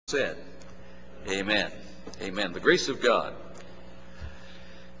Said, amen. Amen. The grace of God,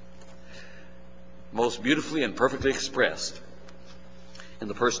 most beautifully and perfectly expressed in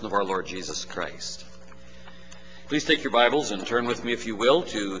the person of our Lord Jesus Christ. Please take your Bibles and turn with me, if you will,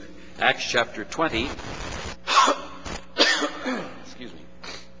 to Acts chapter 20. Excuse me.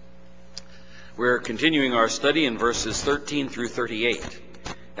 We're continuing our study in verses 13 through 38.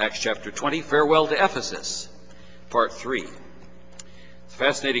 Acts chapter 20, Farewell to Ephesus, part 3. It's a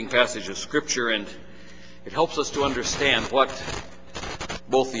fascinating passage of Scripture, and it helps us to understand what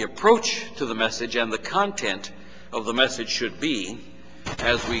both the approach to the message and the content of the message should be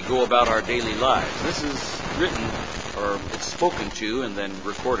as we go about our daily lives. This is written, or it's spoken to and then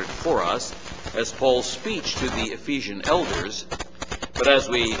recorded for us as Paul's speech to the Ephesian elders. But as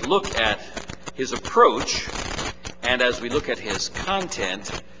we look at his approach and as we look at his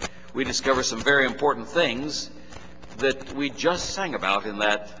content, we discover some very important things that we just sang about in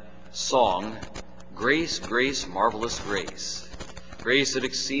that song, Grace, Grace, Marvelous Grace. Grace that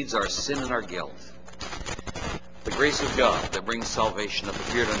exceeds our sin and our guilt. The grace of God that brings salvation hath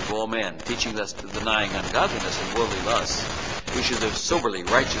appeared unto all men, teaching us to denying ungodliness and worldly lusts, we should live soberly,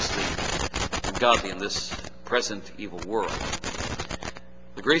 righteously, and godly in this present evil world.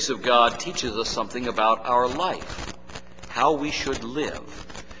 The grace of God teaches us something about our life, how we should live.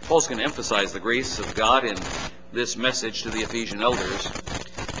 Paul's going to emphasize the grace of God in this message to the Ephesian elders.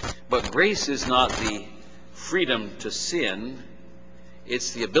 But grace is not the freedom to sin.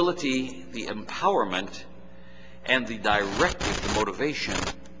 It's the ability, the empowerment, and the directive, the motivation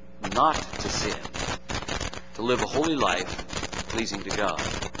not to sin, to live a holy life pleasing to God.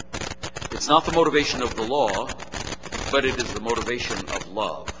 It's not the motivation of the law, but it is the motivation of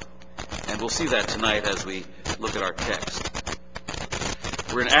love. And we'll see that tonight as we look at our text.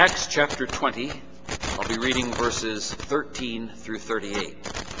 We're in Acts chapter 20. I'll be reading verses 13 through 38.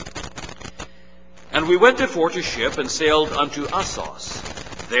 And we went therefore to ship and sailed unto Assos,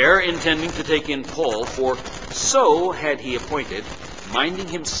 there intending to take in Paul, for so had he appointed, minding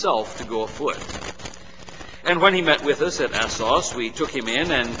himself to go afoot. And when he met with us at Assos, we took him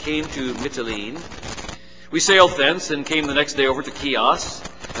in and came to Mytilene. We sailed thence and came the next day over to Chios,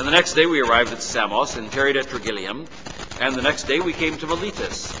 and the next day we arrived at Samos and tarried at Trogyllium, and the next day we came to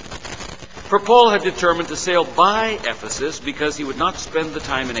Miletus. For Paul had determined to sail by Ephesus, because he would not spend the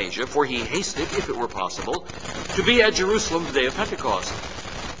time in Asia, for he hasted, if it were possible, to be at Jerusalem the day of Pentecost.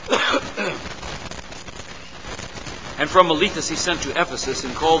 And from Miletus he sent to Ephesus,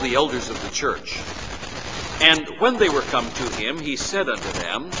 and called the elders of the church. And when they were come to him, he said unto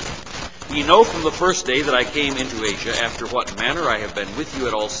them, Ye know from the first day that I came into Asia, after what manner I have been with you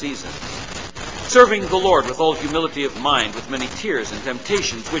at all seasons, serving the Lord with all humility of mind, with many tears and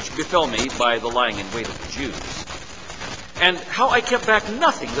temptations which befell me by the lying in wait of the Jews. And how I kept back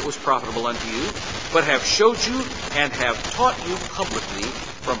nothing that was profitable unto you, but have showed you and have taught you publicly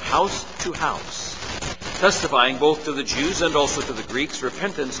from house to house, testifying both to the Jews and also to the Greeks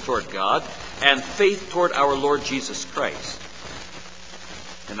repentance toward God and faith toward our Lord Jesus Christ.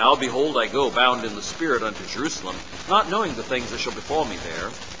 And now, behold, I go bound in the Spirit unto Jerusalem, not knowing the things that shall befall me there,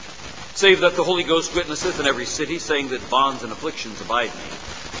 save that the Holy Ghost witnesseth in every city, saying that bonds and afflictions abide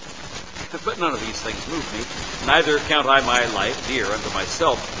me. But none of these things move me, neither count I my life dear unto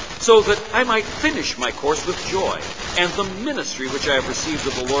myself, so that I might finish my course with joy, and the ministry which I have received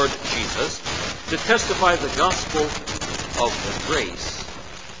of the Lord Jesus, to testify the gospel of the grace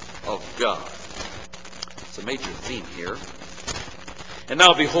of God. It's a major theme here. And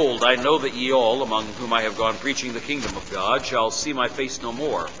now, behold, I know that ye all, among whom I have gone preaching the kingdom of God, shall see my face no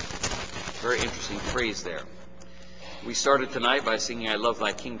more. Very interesting phrase there. We started tonight by singing, I love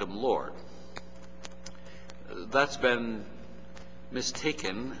thy kingdom, Lord. That's been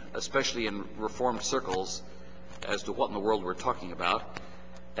mistaken, especially in Reformed circles, as to what in the world we're talking about,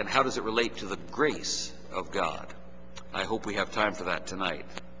 and how does it relate to the grace of God. I hope we have time for that tonight.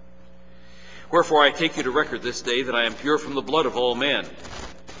 Wherefore I take you to record this day that I am pure from the blood of all men.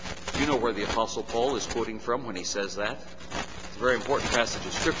 Do you know where the Apostle Paul is quoting from when he says that? It's a very important passage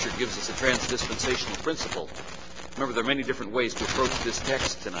of Scripture. It gives us a transdispensational principle. Remember, there are many different ways to approach this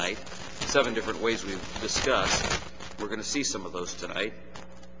text tonight. 7 different ways we've discussed. We're going to see some of those tonight.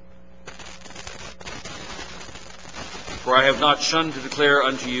 For I have not shunned to declare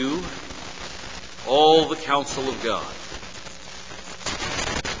unto you all the counsel of God.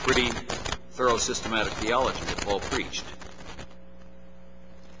 Pretty thorough systematic theology that Paul preached.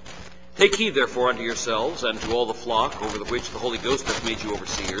 Take heed therefore unto yourselves and to all the flock over the which the Holy Ghost hath made you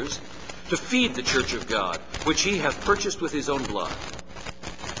overseers, to feed the church of God, which he hath purchased with his own blood.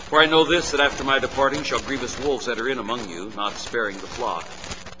 For I know this, that after my departing shall grievous wolves enter in among you, not sparing the flock.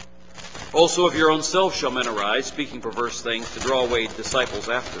 Also of your own selves shall men arise, speaking perverse things, to draw away disciples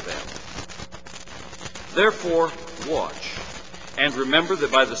after them. Therefore watch, and remember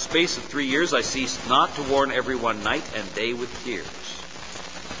that by the space of 3 years I ceased not to warn everyone night and day with tears.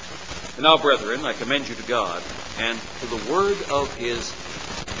 And now, brethren, I commend you to God, and to the word of his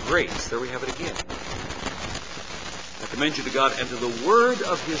grace. There we have it again. I commend you to God, and to the word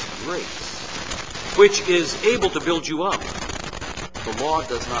of his grace, which is able to build you up. The law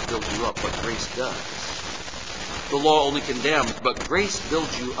does not build you up, but grace does. The law only condemns, but grace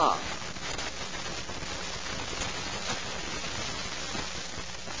builds you up.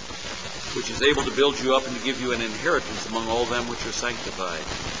 Which is able to build you up and to give you an inheritance among all them which are sanctified.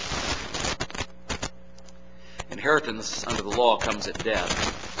 Inheritance under the law comes at death.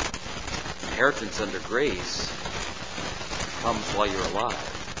 Inheritance under grace comes while you're alive.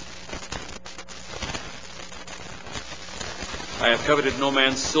 I have coveted no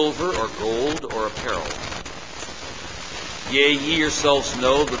man's silver or gold or apparel. Yea, ye yourselves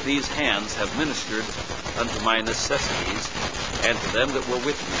know that these hands have ministered unto my necessities, and to them that were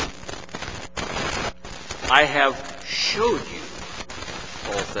with me. I have showed you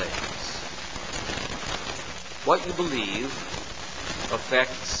all things. What you believe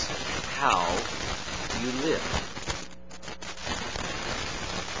affects how you live.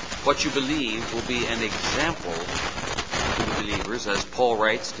 What you believe will be an example to the believers, as Paul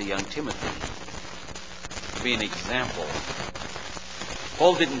writes to young Timothy. Be an example.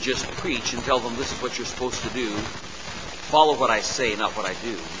 Paul didn't just preach and tell them this is what you're supposed to do. Follow what I say, not what I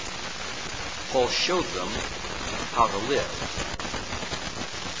do. Paul showed them how to live.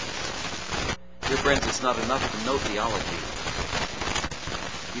 Dear friends, it's not enough to know theology.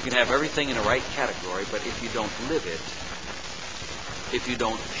 You can have everything in the right category, but if you don't live it, if you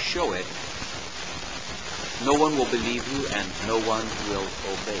don't show it, no one will believe you and no one will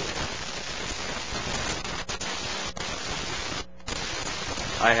obey it.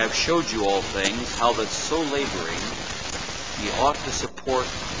 I have showed you all things, how that so laboring ye ought to support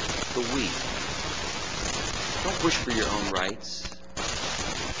the weak. Don't push for your own rights.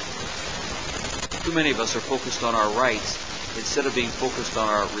 Too many of us are focused on our rights instead of being focused on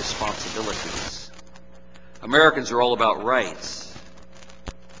our responsibilities. Americans are all about rights.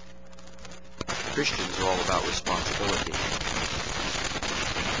 Christians are all about responsibility.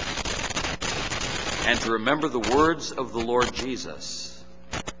 And to remember the words of the Lord Jesus,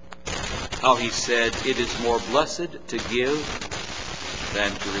 how he said, it is more blessed to give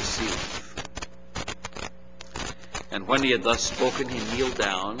than to receive. And when he had thus spoken, he kneeled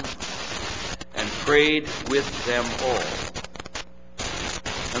down and prayed with them all.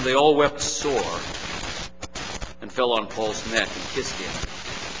 And they all wept sore and fell on Paul's neck and kissed him,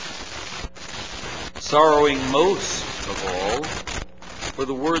 sorrowing most of all for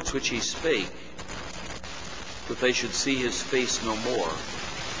the words which he spake, that they should see his face no more.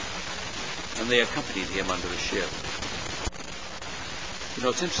 And they accompanied him unto the ship. You know,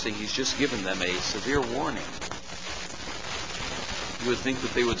 it's interesting, he's just given them a severe warning. You would think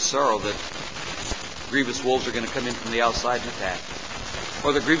that they would sorrow that grievous wolves are going to come in from the outside and attack.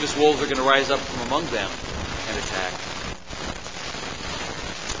 Or the grievous wolves are going to rise up from among them and attack.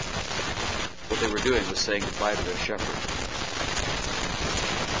 What they were doing was saying goodbye to their shepherd.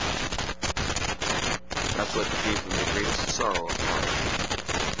 That's what gave them the greatest sorrow of heart.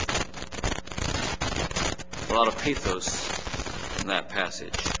 A lot of pathos in that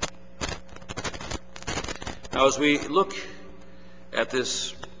passage. Now, as we look at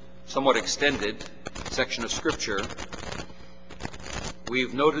this somewhat extended section of Scripture,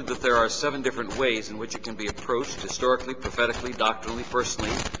 we've noted that there are 7 different ways in which it can be approached: historically, prophetically, doctrinally,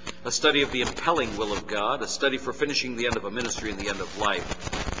 personally, a study of the impelling will of God, a study for finishing the end of a ministry and the end of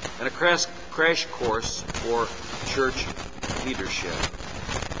life, and a crash course for church leadership.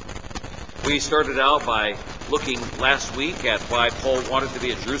 We started out by looking last week at why Paul wanted to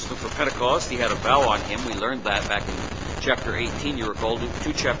be at Jerusalem for Pentecost. He had a vow on him. We learned that back in chapter 18, you recall,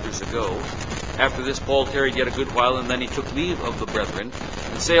 2 chapters ago. After this, Paul tarried yet a good while, and then he took leave of the brethren,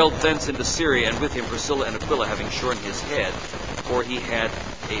 and sailed thence into Syria, and with him Priscilla and Aquila, having shorn his head, for he had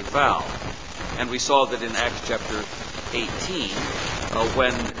a vow. And we saw that in Acts chapter 18,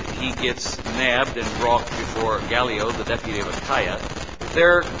 when he gets nabbed and brought before Gallio, the deputy of Achaia,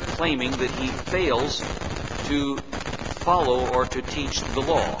 they're claiming that he fails to follow or to teach the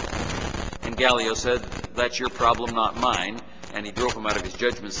law. And Gallio said, that's your problem, not mine. And he drove him out of his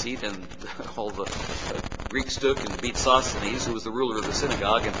judgment seat, and all the Greeks took and beat Sosthenes, who was the ruler of the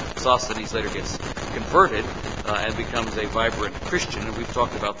synagogue, and Sosthenes later gets converted and becomes a vibrant Christian, and we've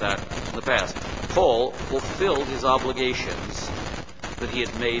talked about that in the past. Paul fulfilled his obligations that he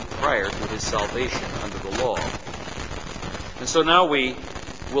had made prior to his salvation under the law. And so now we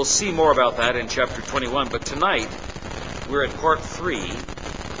will see more about that in chapter 21, but tonight we're at part 3,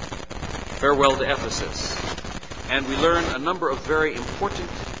 Farewell to Ephesus. And we learn a number of very important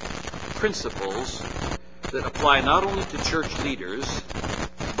principles that apply not only to church leaders,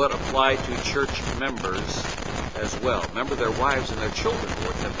 but apply to church members as well. Remember, their wives and their children were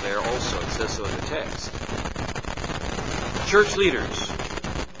with them there also. It says so in the text. Church leaders,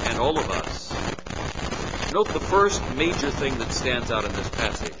 and all of us, note the first major thing that stands out in this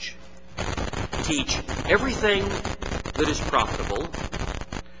passage. Teach everything that is profitable,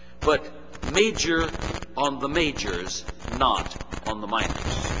 but major on the majors, not on the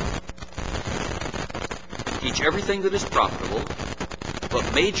minors. Teach everything that is profitable,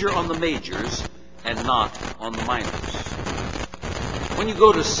 but major on the majors and not on the minors. When you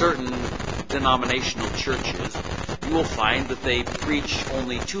go to certain denominational churches, you will find that they preach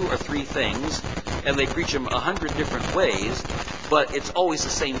only 2 or 3 things, and they preach them 100 different ways, but it's always the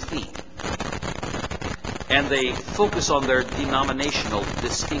same theme. And they focus on their denominational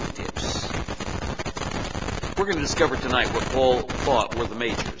distinctives. We're going to discover tonight what Paul thought were the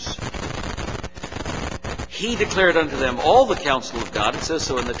majors. He declared unto them all the counsel of God. It says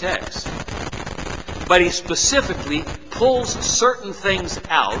so in the text. But he specifically pulls certain things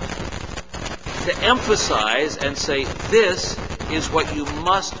out to emphasize and say, this is what you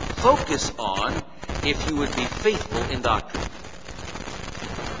must focus on if you would be faithful in doctrine.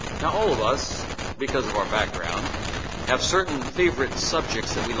 Now, all of us, because of our background, have certain favorite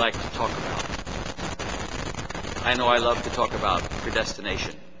subjects that we like to talk about. I know I love to talk about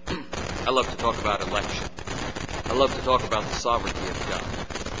predestination. I love to talk about election. I love to talk about the sovereignty of God.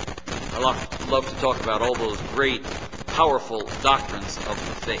 I love to talk about all those great, powerful doctrines of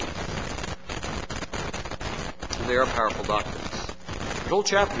the faith. And they are powerful doctrines. And whole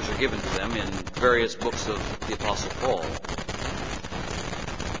chapters are given to them in various books of the Apostle Paul.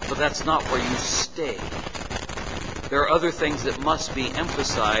 But that's not where you stay. There are other things that must be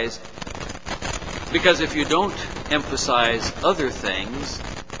emphasized, because if you don't emphasize other things,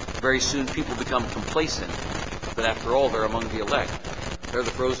 very soon people become complacent. That after all, they're among the elect. They're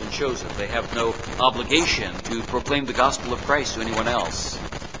the frozen chosen. They have no obligation to proclaim the gospel of Christ to anyone else.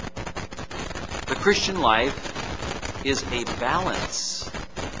 The Christian life is a balance.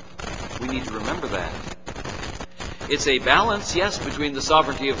 We need to remember that. It's a balance, yes, between the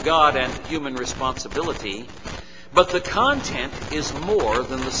sovereignty of God and human responsibility, but the content is more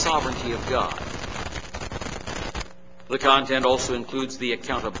than the sovereignty of God. The content also includes the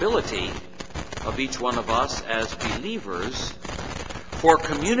accountability of each one of us as believers for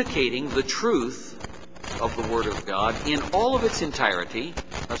communicating the truth of the Word of God in all of its entirety.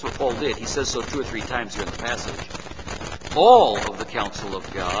 That's what Paul did. He says so 2 or 3 times here in the passage. All of the counsel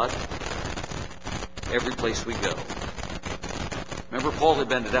of God, every place we go. Remember, Paul had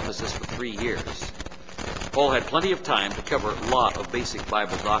been at Ephesus for 3 years. Paul had plenty of time to cover a lot of basic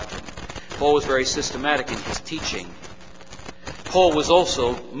Bible doctrine. Paul was very systematic in his teaching. Paul was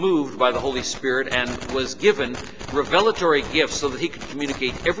also moved by the Holy Spirit and was given revelatory gifts so that he could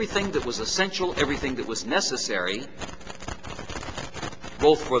communicate everything that was essential, everything that was necessary,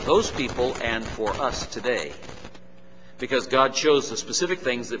 both for those people and for us today. Because God chose the specific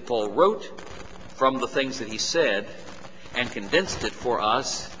things that Paul wrote from the things that he said and condensed it for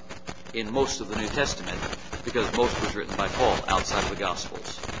us in most of the New Testament, because most was written by Paul outside of the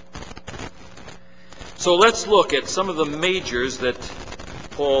Gospels. So let's look at some of the majors that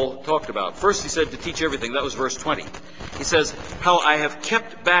Paul talked about. First, he said to teach everything. That was verse 20. He says, how I have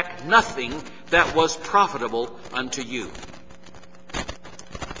kept back nothing that was profitable unto you.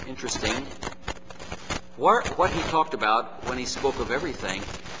 Interesting. What he talked about when he spoke of everything,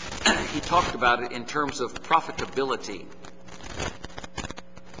 he talked about it in terms of profitability.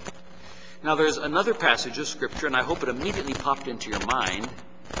 Now, there's another passage of Scripture, and I hope it immediately popped into your mind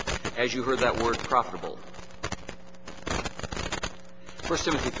as you heard that word profitable. 1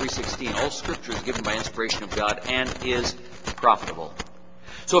 Timothy 3:16, all Scripture is given by inspiration of God and is profitable.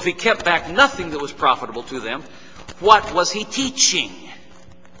 So if he kept back nothing that was profitable to them, what was he teaching?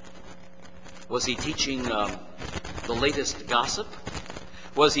 Was he teaching the latest gossip?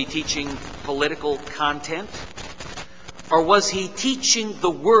 Was he teaching political content? Or was he teaching the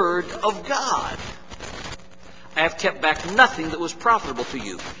Word of God? I have kept back nothing that was profitable to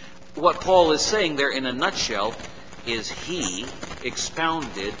you. What Paul is saying there in a nutshell is he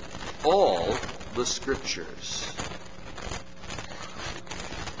expounded all the Scriptures.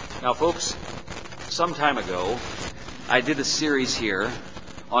 Now, folks, some time ago, I did a series here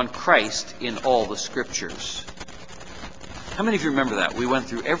on Christ in all the Scriptures. How many of you remember that? We went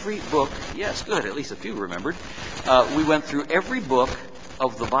through every book. Yes, good. At least a few remembered. We went through every book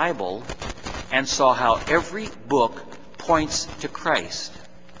of the Bible and saw how every book points to Christ.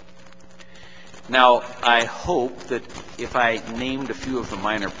 Now, I hope that if I named a few of the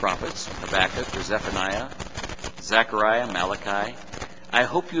minor prophets, Habakkuk or Zephaniah, Zechariah, Malachi, I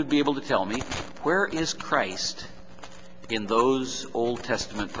hope you'd be able to tell me, where is Christ in those Old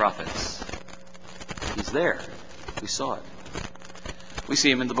Testament prophets? He's there. We saw it. We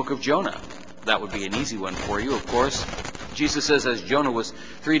see him in the book of Jonah. That would be an easy one for you, of course. Jesus says, as Jonah was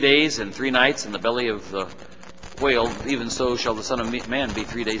 3 days and 3 nights in the belly of the whale, even so shall the Son of Man be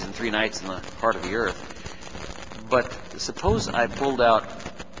 3 days and 3 nights in the heart of the earth. But suppose I pulled out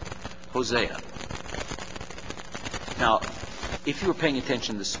Hosea. Now, if you were paying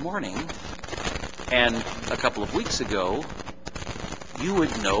attention this morning and a couple of weeks ago, you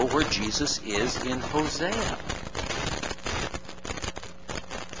would know where Jesus is in Hosea.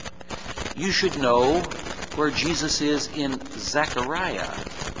 You should know where Jesus is in Zechariah.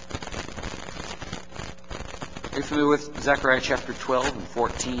 Are you familiar with Zechariah chapter 12 and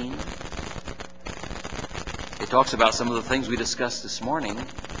 14? It talks about some of the things we discussed this morning,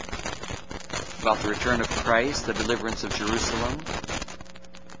 about the return of Christ, the deliverance of Jerusalem.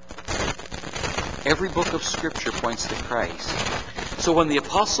 Every book of Scripture points to Christ. So when the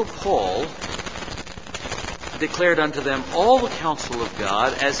Apostle Paul declared unto them all the counsel of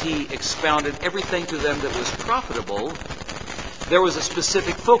God, as he expounded everything to them that was profitable, there was a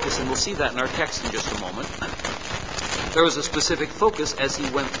specific focus, and we'll see that in our text in just a moment. There was a specific focus as he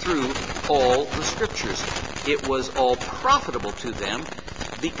went through all the Scriptures. It was all profitable to them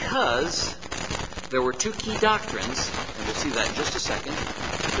because there were 2 key doctrines, and we'll see that in just a second,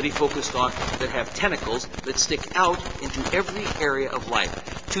 that he focused on that have tentacles that stick out into every area of life.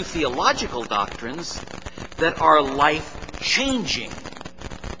 2 theological doctrines that are life-changing.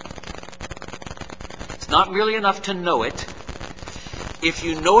 It's not merely enough to know it. If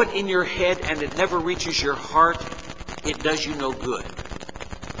you know it in your head and it never reaches your heart, it does you no good.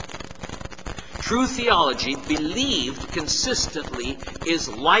 True theology, believed consistently, is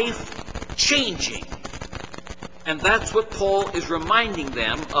life-changing. And that's what Paul is reminding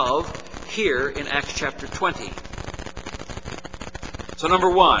them of here in Acts chapter 20. So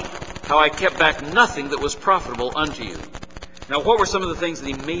number 1, how I kept back nothing that was profitable unto you. Now, what were some of the things that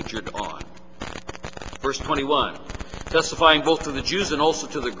he majored on? Verse 21, testifying both to the Jews and also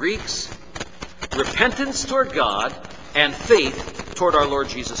to the Greeks, repentance toward God and faith toward our Lord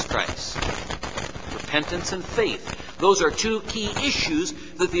Jesus Christ. Repentance and faith. Those are 2 key issues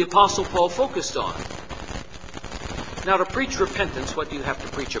that the Apostle Paul focused on. Now, to preach repentance, what do you have to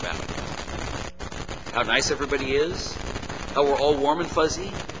preach about? How nice everybody is, how we're all warm and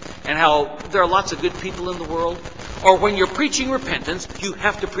fuzzy, and how there are lots of good people in the world. Or when you're preaching repentance, you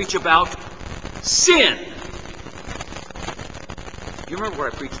have to preach about sin. You remember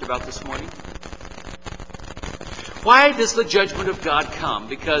what I preached about this morning? Why does the judgment of God come?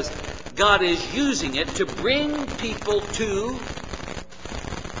 Because God is using it to bring people to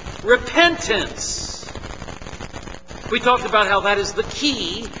repentance. We talked about how that is the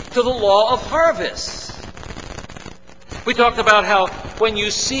key to the law of harvest. We talked about how when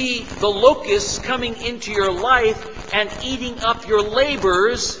you see the locusts coming into your life and eating up your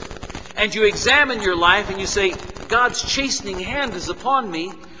labors, and you examine your life and you say, God's chastening hand is upon me,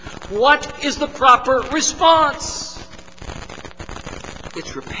 what is the proper response?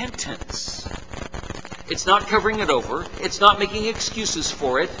 It's repentance. It's not covering it over. It's not making excuses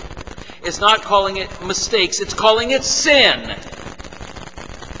for it. It's not calling it mistakes. It's calling it sin.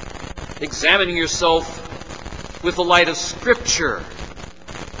 Examining yourself with the light of Scripture,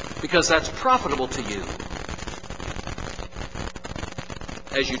 because that's profitable to you.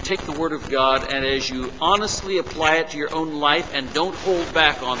 As you take the Word of God and as you honestly apply it to your own life and don't hold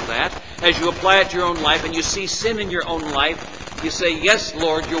back on that, as you apply it to your own life and you see sin in your own life, you say, yes,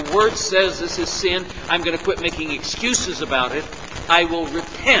 Lord, your Word says this is sin. I'm going to quit making excuses about it. I will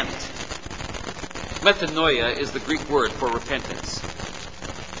repent. Metanoia is the Greek word for repentance.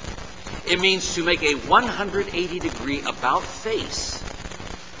 It means to make a 180-degree about face.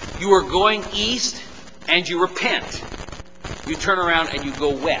 You are going east and you repent. You turn around and you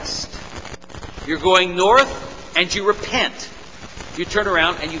go west. You're going north and you repent. You turn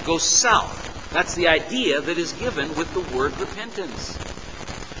around and you go south. That's the idea that is given with the word repentance.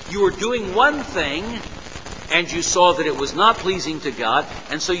 You were doing one thing and you saw that it was not pleasing to God,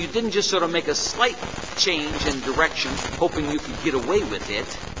 and so you didn't just sort of make a slight change in direction, hoping you could get away with it.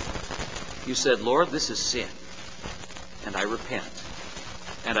 You said, Lord, this is sin, and I repent.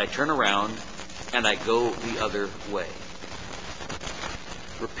 And I turn around and I go the other way.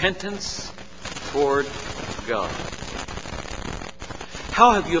 Repentance toward God.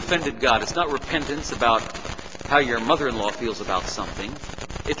 How have you offended God? It's not repentance about how your mother-in-law feels about something.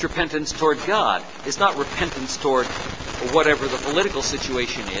 It's repentance toward God. It's not repentance toward whatever the political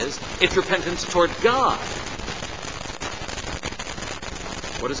situation is. It's repentance toward God.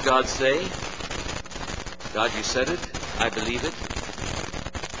 What does God say? God, you said it. I believe it.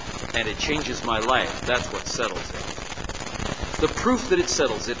 And it changes my life. That's what settles it. The proof that it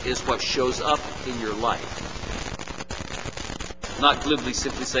settles it is what shows up in your life. Not glibly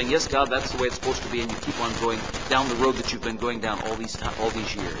simply saying, yes, God, that's the way it's supposed to be, and you keep on going down the road that you've been going down all these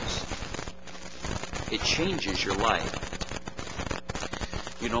years. It changes your life.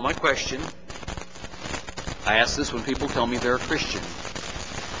 You know my question. I ask this when people tell me they're a Christian.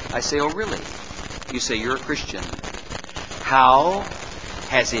 I say, oh, really? You say you're a Christian. How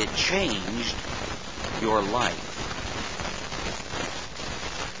has it changed your life?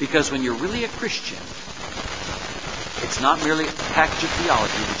 Because when you're really a Christian, it's not merely a package of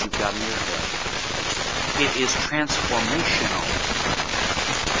theology that you've got in your head. It is transformational.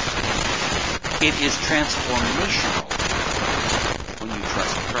 It is transformational when you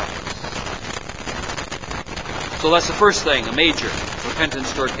trust Christ. So that's the first thing, a major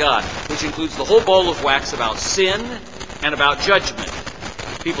repentance toward God, which includes the whole ball of wax about sin and about judgment.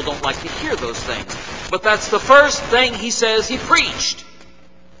 People don't like to hear those things. But that's the first thing he says he preached.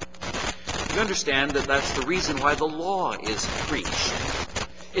 You understand that that's the reason why the law is preached.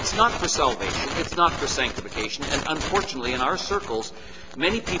 It's not for salvation. It's not for sanctification. And unfortunately, in our circles,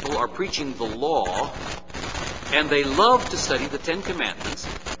 many people are preaching the law, and they love to study the Ten Commandments,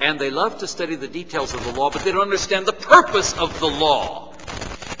 and they love to study the details of the law, but they don't understand the purpose of the law.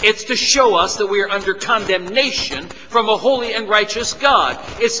 It's to show us that we are under condemnation from a holy and righteous God.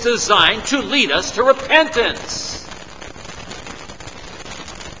 It's designed to lead us to repentance.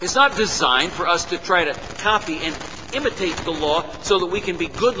 It's not designed for us to try to copy and imitate the law so that we can be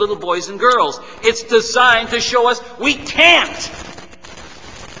good little boys and girls. It's designed to show us we can't.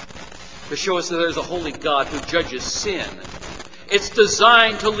 To show us that there's a holy God who judges sin. It's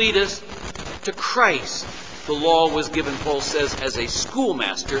designed to lead us to Christ. The law was given, Paul says, as a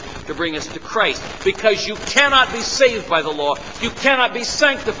schoolmaster to bring us to Christ. Because you cannot be saved by the law. You cannot be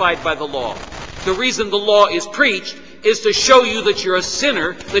sanctified by the law. The reason the law is preached is to show you that you're a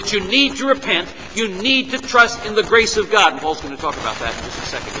sinner, that you need to repent, you need to trust in the grace of God. And Paul's going to talk about that in just a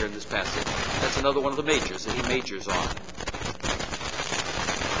second here in this passage. That's another one of the majors that he majors on.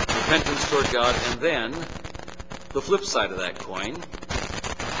 Repentance toward God, and then the flip side of that coin,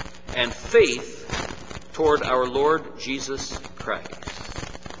 and faith toward our Lord Jesus Christ.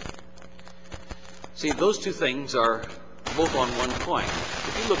 See, those two things are both on one coin.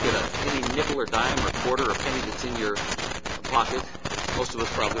 If you look at any nickel or dime or quarter or penny that's in your pocket, most of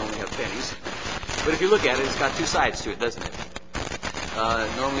us probably only have pennies, but if you look at it, it's got two sides to it, doesn't it?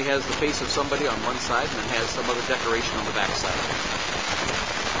 It normally has the face of somebody on one side and then has some other decoration on the back side.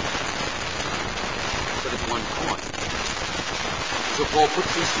 But it's one coin. So Paul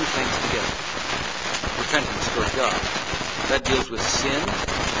puts these two things together. Repentance toward God. That deals with sin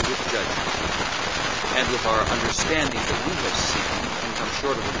and with judgment. And with our understanding that we have sinned and come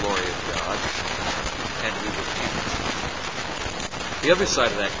short of the glory of God, and we repent. The other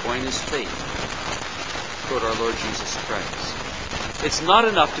side of that coin is faith toward our Lord Jesus Christ. It's not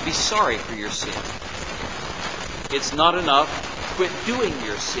enough to be sorry for your sin. It's not enough to quit doing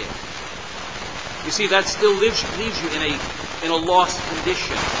your sin. You see, that still leaves you in a lost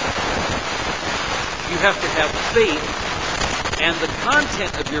condition. You have to have faith. And the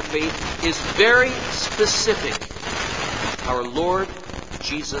content of your faith is very specific. Our Lord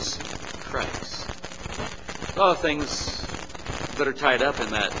Jesus Christ. A lot of things that are tied up in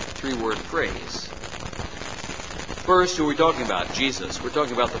that three-word phrase. First, who are we talking about? Jesus. We're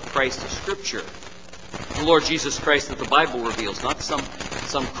talking about the Christ of Scripture. The Lord Jesus Christ that the Bible reveals, not some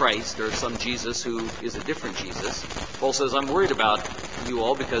Christ or some Jesus who is a different Jesus. Paul says, I'm worried about you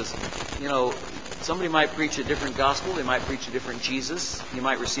all because, somebody might preach a different gospel. They might preach a different Jesus. You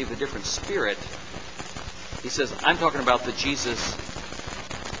might receive a different spirit. He says, I'm talking about the Jesus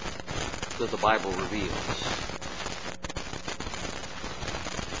that the Bible reveals.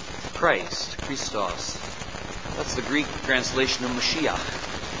 Christ, Christos. That's the Greek translation of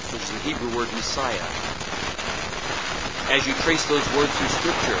Mashiach, which is the Hebrew word Messiah. As you trace those words through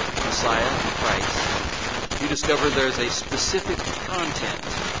Scripture, Messiah and Christ, you discover there's a specific content.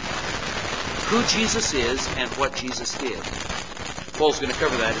 Who Jesus is and what Jesus did. Paul's going to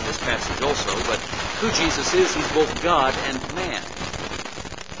cover that in this passage also, but who Jesus is, he's both God and man.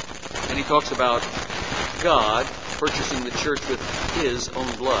 And he talks about God purchasing the church with his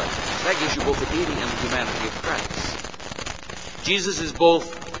own blood. That gives you both the deity and the humanity of Christ. Jesus is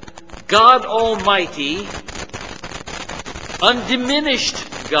both God Almighty,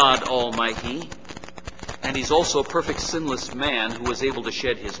 undiminished God Almighty, and he's also a perfect sinless man who was able to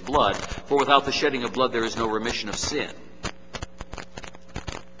shed his blood, for without the shedding of blood there is no remission of sin.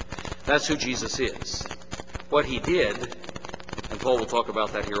 That's who Jesus is. What he did, and Paul will talk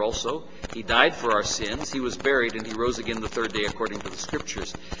about that here also, he died for our sins, he was buried, and he rose again the third day according to the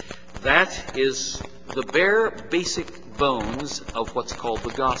Scriptures. That is the bare basic bones of what's called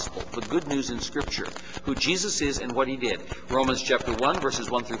the gospel, the good news in Scripture, who Jesus is and what he did. Romans chapter 1, verses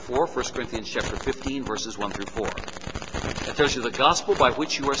 1 through 4, 1 Corinthians chapter 15, verses 1 through 4. That tells you the gospel by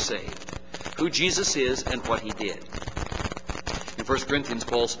which you are saved, who Jesus is and what he did. In 1 Corinthians,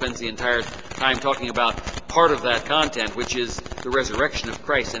 Paul spends the entire time talking about part of that content, which is the resurrection of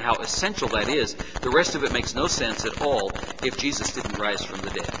Christ and how essential that is. The rest of it makes no sense at all if Jesus didn't rise from the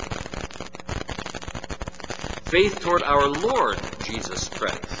dead. Faith toward our Lord Jesus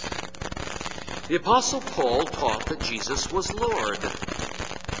Christ. The Apostle Paul taught that Jesus was Lord.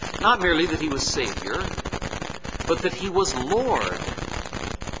 Not merely that he was Savior, but that he was Lord.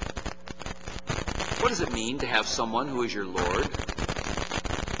 What does it mean to have someone who is your Lord?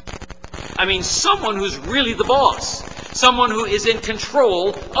 I mean, someone who's really the boss. Someone who is in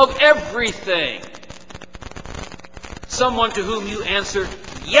control of everything. Someone to whom you answer,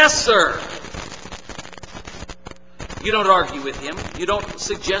 yes, sir. You don't argue with him. You don't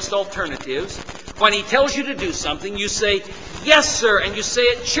suggest alternatives. When he tells you to do something, you say, yes, sir, and you say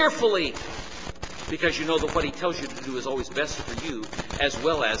it cheerfully. Because you know that what he tells you to do is always best for you, as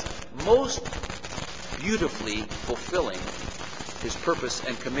well as most beautifully fulfilling his purpose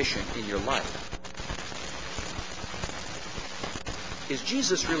and commission in your life. Is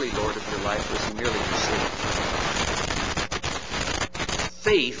Jesus really Lord of your life, or is he merely your Savior?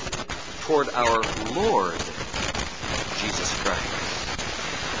 Faith toward our Lord Jesus Christ.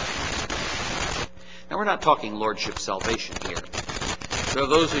 Now, we're not talking lordship salvation here. There are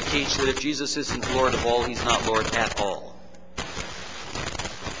those who teach that if Jesus isn't Lord of all, he's not Lord at all.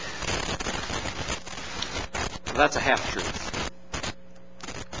 Well, that's a half-truth.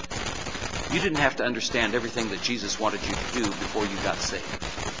 You didn't have to understand everything that Jesus wanted you to do before you got saved.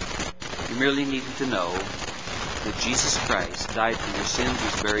 You merely needed to know that Jesus Christ died for your sins,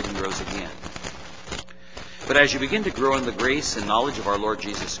 was buried, and rose again. But as you begin to grow in the grace and knowledge of our Lord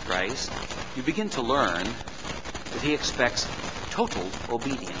Jesus Christ, you begin to learn that he expects total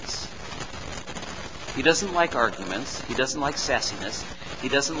obedience. He doesn't like arguments. He doesn't like sassiness. He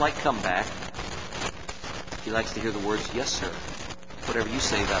doesn't like comeback. He likes to hear the words, yes, sir. Whatever you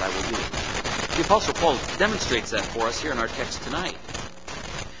say, that I will do. The Apostle Paul demonstrates that for us here in our text tonight.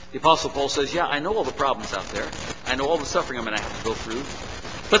 The Apostle Paul says, yeah, I know all the problems out there. I know all the suffering I'm going to have to go through.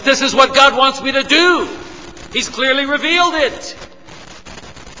 But this is what God wants me to do. He's clearly revealed it.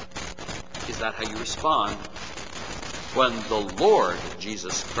 Is that how you respond when the Lord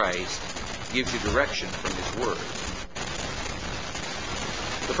Jesus Christ gives you direction from his word?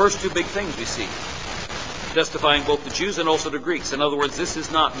 The first two big things we see, testifying both to Jews and also to Greeks. In other words, this is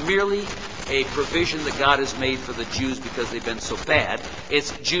not merely a provision that God has made for the Jews because they've been so bad.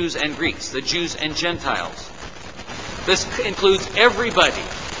 It's Jews and Greeks, the Jews and Gentiles. This includes everybody.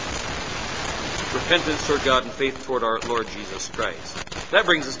 Repentance toward God and faith toward our Lord Jesus Christ. That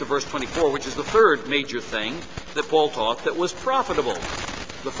brings us to verse 24, which is the third major thing that Paul taught that was profitable.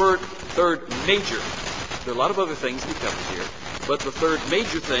 The third major. There are a lot of other things he covers here, but the third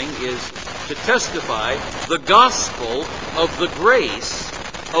major thing is to testify the gospel of the grace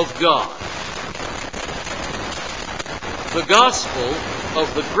of God. The gospel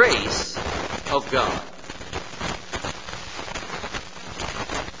of the grace of God.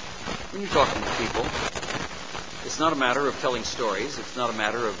 When you're talking to people, it's not a matter of telling stories. It's not a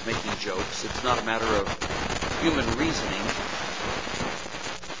matter of making jokes. It's not a matter of human reasoning.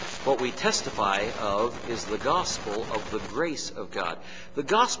 What we testify of is the gospel of the grace of God. The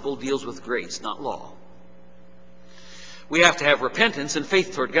gospel deals with grace, not law. We have to have repentance and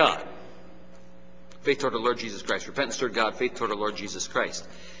faith toward God. Faith toward our Lord Jesus Christ. Repentance toward God, faith toward our Lord Jesus Christ.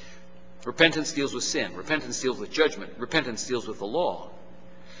 Repentance deals with sin. Repentance deals with judgment. Repentance deals with the law.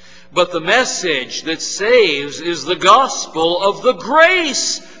 But the message that saves is the gospel of the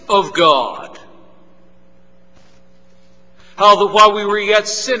grace of God. How that while we were yet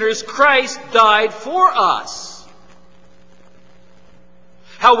sinners, Christ died for us.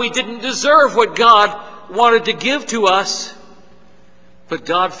 How we didn't deserve what God wanted to give to us, but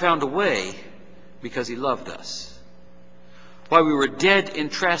God found a way because he loved us. While we were dead in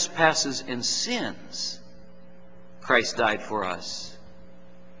trespasses and sins, Christ died for us.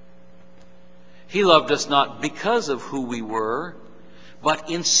 He loved us not because of who we were, but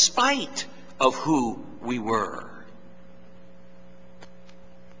in spite of who we were.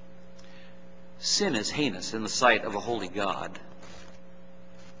 Sin is heinous in the sight of a holy God.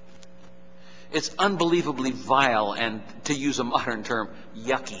 It's unbelievably vile and, to use a modern term,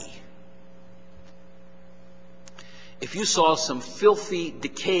 yucky. If you saw some filthy,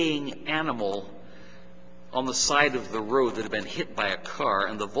 decaying animal on the side of the road that had been hit by a car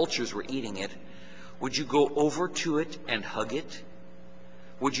and the vultures were eating it, would you go over to it and hug it?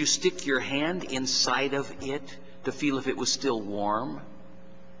 Would you stick your hand inside of it to feel if it was still warm?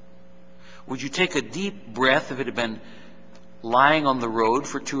 Would you take a deep breath if it had been lying on the road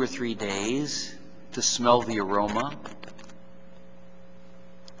for 2 or 3 days to smell the aroma?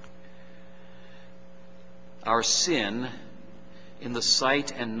 Our sin in the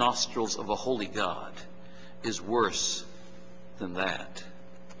sight and nostrils of a holy God is worse than that.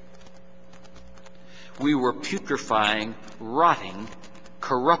 We were putrefying, rotting,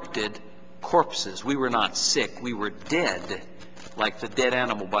 corrupted corpses. We were not sick. We were dead, like the dead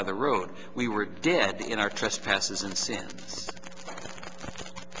animal by the road. We were dead in our trespasses and sins.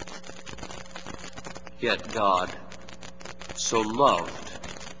 Yet God so loved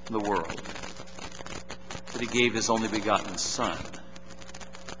the world that he gave his only begotten Son,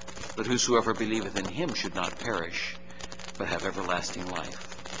 that whosoever believeth in him should not perish, but have everlasting life.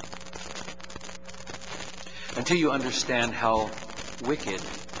 Until you understand how wicked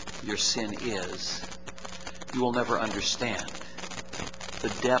your sin is, you will never understand the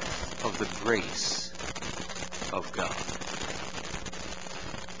depth of the grace of God.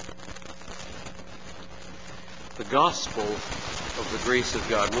 The gospel of the grace of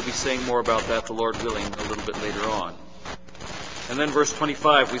God. We'll be saying more about that, the Lord willing, a little bit later on. And then verse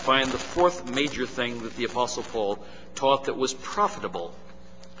 25, we find the fourth major thing that the Apostle Paul taught that was profitable.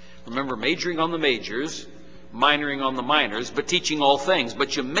 Remember, majoring on the majors, minoring on the minors, but teaching all things,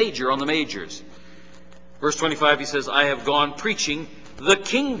 but you major on the majors. Verse 25, he says, I have gone preaching the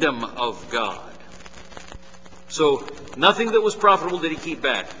kingdom of God. So nothing that was profitable did he keep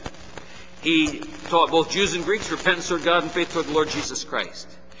back. He taught both Jews and Greeks repentance toward God and faith toward the Lord Jesus Christ.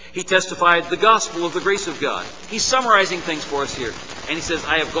 He testified the gospel of the grace of God. He's summarizing things for us here. And he says,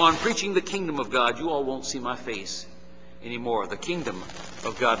 I have gone preaching the kingdom of God. You all won't see my face anymore. The kingdom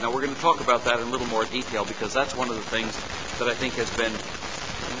of God. Now we're going to talk about that in a little more detail, because that's one of the things that I think has been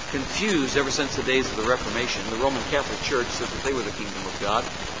confused ever since the days of the Reformation. The Roman Catholic Church said that they were the kingdom of God.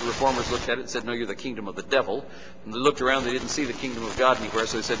 The Reformers looked at it and said, no, you're the kingdom of the devil. And they looked around, they didn't see the kingdom of God anywhere,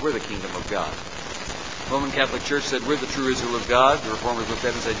 so they said, we're the kingdom of God. The Roman Catholic Church said, we're the true Israel of God. The Reformers looked at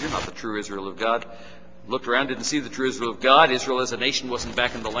it and said, you're not the true Israel of God. Looked around, didn't see the true Israel of God. Israel as a nation wasn't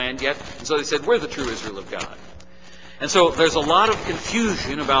back in the land yet. And so they said, we're the true Israel of God. And so there's a lot of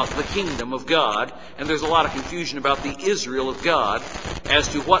confusion about the kingdom of God, and there's a lot of confusion about the Israel of God as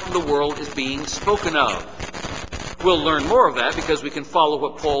to what in the world is being spoken of. We'll learn more of that because we can follow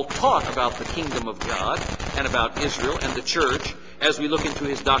what Paul taught about the kingdom of God and about Israel and the church as we look into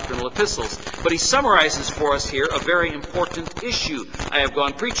his doctrinal epistles. But he summarizes for us here a very important issue. I have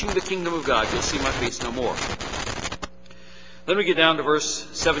gone preaching the kingdom of God. You'll see my face no more. Then we get down to verse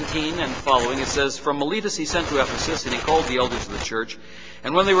 17 and following. It says, From Miletus he sent to Ephesus, and he called the elders of the church.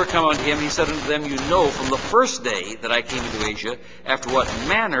 And when they were come unto him, he said unto them, You know from the first day that I came into Asia, after what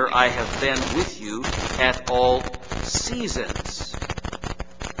manner I have been with you at all seasons.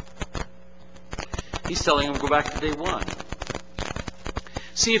 He's telling them, go back to day one.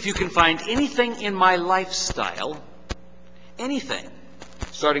 See if you can find anything in my lifestyle, anything,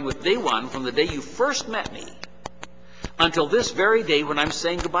 starting with day one, from the day you first met me, until this very day when I'm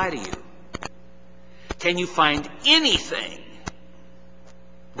saying goodbye to you. Can you find anything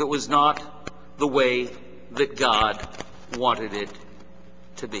that was not the way that God wanted it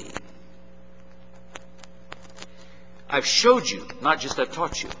to be? I've showed you, not just I've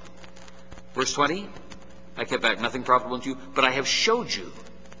taught you. Verse 20, I kept back nothing profitable unto you, but I have showed you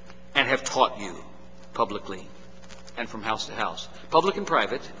and have taught you publicly and from house to house. Public and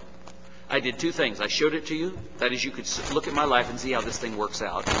private. I did two things. I showed it to you. That is, you could look at my life and see how this thing works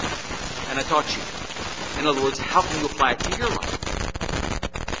out. And I taught you. In other words, how can you apply it to your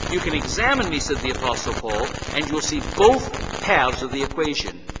life? You can examine me, said the Apostle Paul, and you will see both halves of the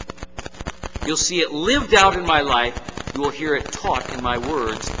equation. You'll see it lived out in my life. You will hear it taught in my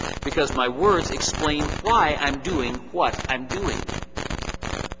words, because my words explain why I'm doing what I'm doing.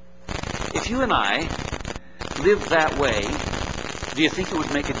 If you and I lived that way, do you think it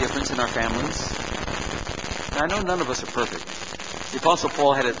would make a difference in our families? Now, I know none of us are perfect. The Apostle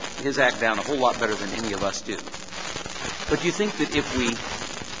Paul had his act down a whole lot better than any of us do. But do you think that if we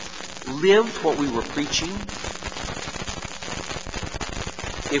lived what we were preaching,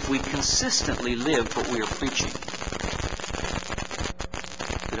 if we consistently lived what we were preaching,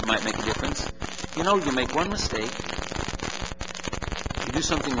 that it might make a difference? You know, you make one mistake, you do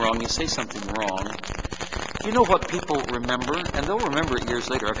something wrong, you say something wrong. You know what people remember? And they'll remember it years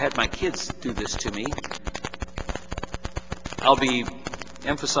later. I've had my kids do this to me. I'll be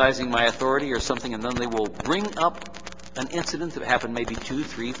emphasizing my authority or something, and then they will bring up an incident that happened maybe 2,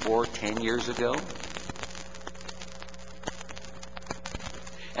 3, 4, 10 years ago.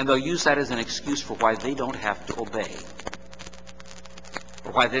 And they'll use that as an excuse for why they don't have to obey,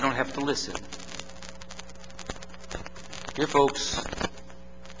 or why they don't have to listen. Dear folks,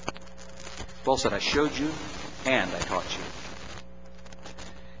 Paul said, I showed you and I taught you.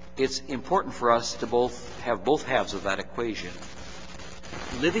 It's important for us to have both halves of that equation.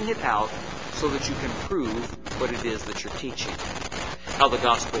 Living it out so that you can prove what it is that you're teaching. How the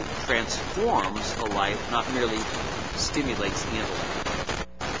gospel transforms a life, not merely stimulates the intellect.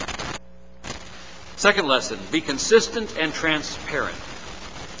 Second lesson, be consistent and transparent.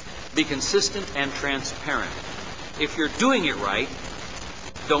 Be consistent and transparent. If you're doing it right,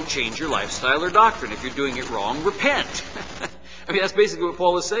 don't change your lifestyle or doctrine. If you're doing it wrong, repent. I mean, that's basically what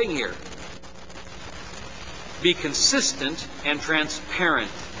Paul is saying here. Be consistent and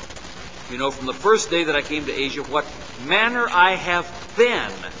transparent. You know, from the first day that I came to Asia, what manner I have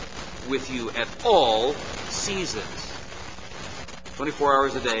been with you at all seasons. 24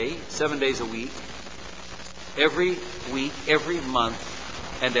 hours a day, 7 days a week, every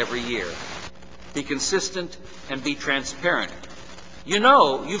month, and every year. Be consistent and be transparent. You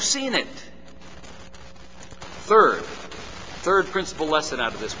know, you've seen it. Third principal lesson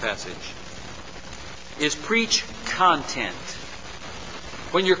out of this passage is preach content.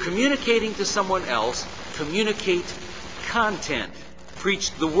 When you're communicating to someone else, communicate content.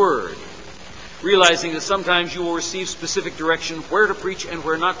 Preach the Word. Realizing that sometimes you will receive specific direction where to preach and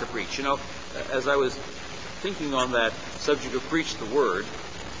where not to preach. You know, as I was thinking on that subject of preach the Word,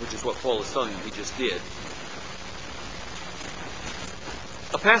 which is what Paul is telling them he just did,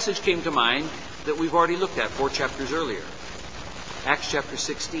 a passage came to mind that we've already looked at 4 chapters earlier. Acts chapter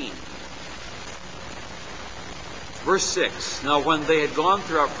 16. Verse 6. Now when they had gone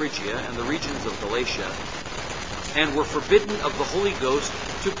throughout Phrygia and the regions of Galatia, and were forbidden of the Holy Ghost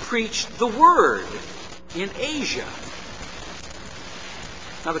to preach the Word in Asia.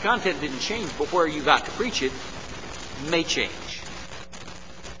 Now the content didn't change, but where you got to preach it may change.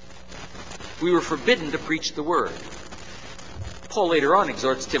 We were forbidden to preach the Word. Paul later on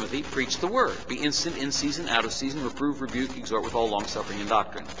exhorts Timothy, preach the Word. Be instant, in season, out of season, reprove, rebuke, exhort with all long-suffering and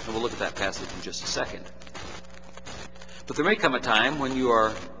doctrine. And we'll look at that passage in just a second. But there may come a time when you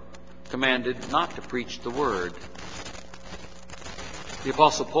are commanded not to preach the Word. The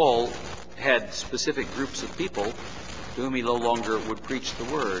Apostle Paul had specific groups of people to whom he no longer would preach the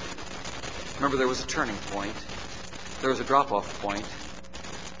Word. Remember, there was a turning point. There was a drop-off point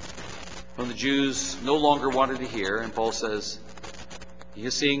when the Jews no longer wanted to hear, and Paul says, you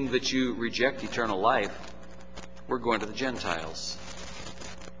seeing that you reject eternal life, we're going to the Gentiles.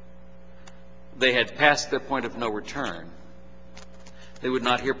 They had passed their point of no return. They would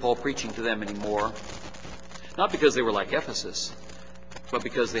not hear Paul preaching to them anymore, not because they were like Ephesus, but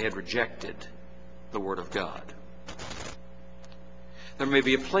because they had rejected the Word of God. There may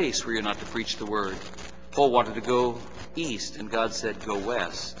be a place where you're not to preach the Word. Paul wanted to go east, and God said, go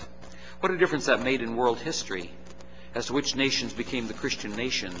west. What a difference that made in world history as to which nations became the Christian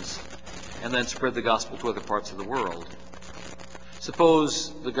nations and then spread the gospel to other parts of the world.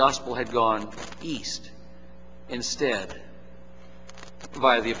 Suppose the gospel had gone east instead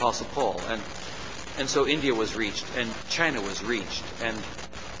via the Apostle Paul, and so India was reached, and China was reached, and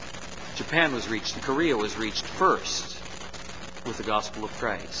Japan was reached, and Korea was reached first with the gospel of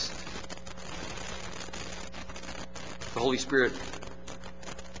Christ. The Holy Spirit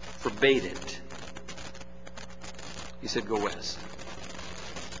forbade it. He said, go west.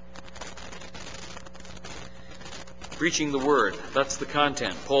 Preaching the Word, that's the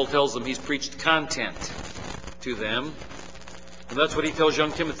content. Paul tells them he's preached content to them. And that's what he tells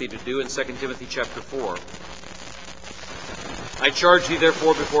young Timothy to do in 2 Timothy chapter 4. I charge thee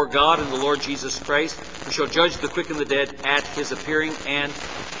therefore before God and the Lord Jesus Christ, who shall judge the quick and the dead at his appearing and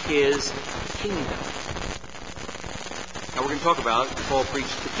his kingdom. Now we're going to talk about, Paul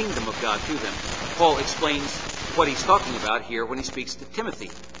preached the kingdom of God to them. Paul explains what he's talking about here when he speaks to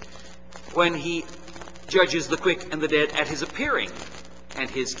Timothy. When he judges the quick and the dead at his appearing and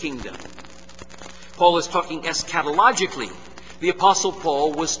his kingdom. Paul is talking eschatologically. The Apostle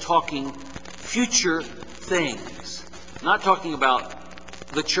Paul was talking future things. not talking about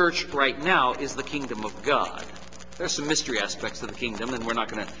the church right now is the kingdom of God. There's some mystery aspects of the kingdom, and we're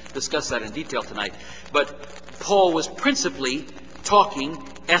not going to discuss that in detail tonight. But Paul was principally talking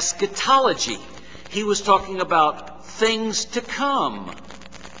eschatology. He was talking about things to come.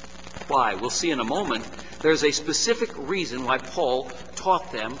 Why? We'll see in a moment. There's a specific reason why Paul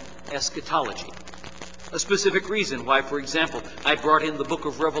taught them eschatology. A specific reason why, for example, I brought in the book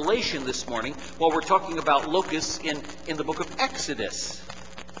of Revelation this morning while we're talking about locusts in the book of Exodus.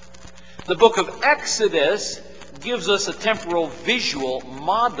 The book of Exodus gives us a temporal visual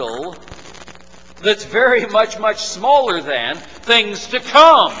model that's very much smaller than things to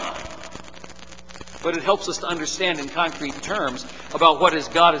come. But it helps us to understand in concrete terms about what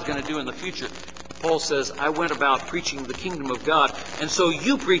God is going to do in the future. Paul says, I went about preaching the kingdom of God, and so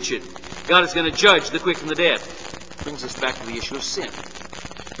you preach it. God is going to judge the quick and the dead. Brings us back to the issue of sin.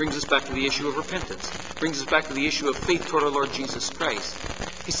 Brings us back to the issue of repentance. Brings us back to the issue of faith toward our Lord Jesus Christ.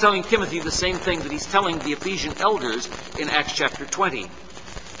 He's telling Timothy the same thing that he's telling the Ephesian elders in Acts chapter 20.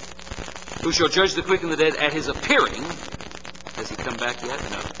 Who shall judge the quick and the dead at his appearing. Has he come back yet?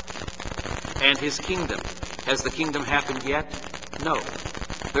 No. And his kingdom. Has the kingdom happened yet? No.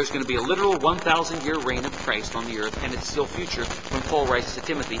 There's going to be a literal 1,000-year reign of Christ on the earth, and it's still future when Paul writes to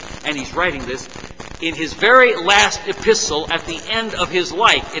Timothy. And he's writing this in his very last epistle at the end of his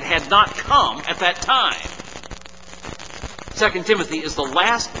life. It had not come at that time. 2 Timothy is the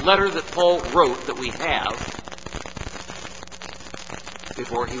last letter that Paul wrote that we have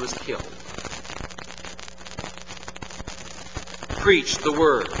before he was killed. Preach the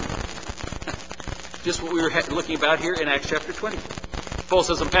word. Just what we were looking about here in Acts chapter 20. Paul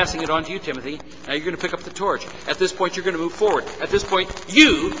says, I'm passing it on to you, Timothy. Now you're going to pick up the torch. At this point, you're going to move forward. At this point,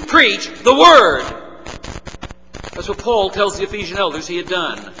 you preach the word. That's what Paul tells the Ephesian elders he had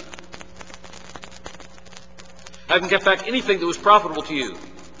done. I haven't kept back anything that was profitable to you.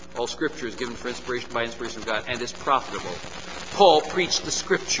 All Scripture is given for inspiration by inspiration of God and is profitable. Paul preached the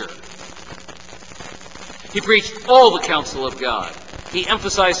Scripture. He preached all the counsel of God. He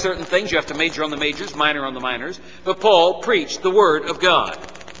emphasized certain things. You have to major on the majors, minor on the minors. But Paul preached the Word of God.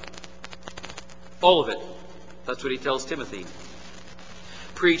 All of it. That's what he tells Timothy.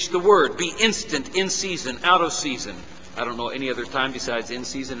 Preach the Word. Be instant, in season, out of season. I don't know any other time besides in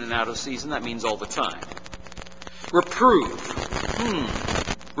season and out of season. That means all the time. Reprove.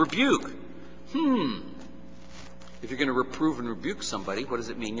 Rebuke. If you're going to reprove and rebuke somebody, what does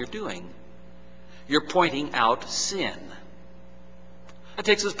it mean you're doing? You're pointing out sin. That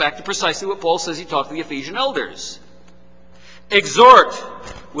takes us back to precisely what Paul says he taught to the Ephesian elders. Exhort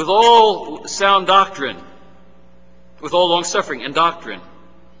with all sound doctrine, with all long-suffering and doctrine.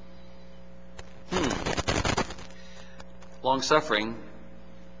 Long-suffering.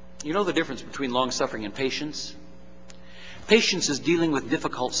 You know the difference between long-suffering and patience? Patience is dealing with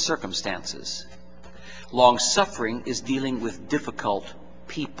difficult circumstances. Long-suffering is dealing with difficult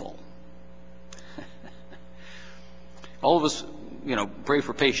people. All of us, pray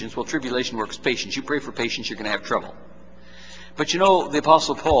for patience. Well, tribulation works patience. You pray for patience, you're going to have trouble. But the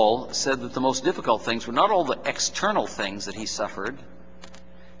Apostle Paul said that the most difficult things were not all the external things that he suffered,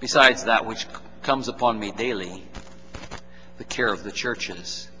 besides that which comes upon me daily, the care of the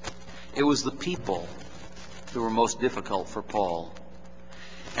churches. It was the people who were most difficult for Paul.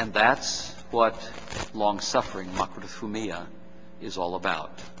 And that's what long-suffering, makrothumia, is all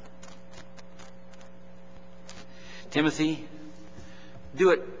about. Timothy,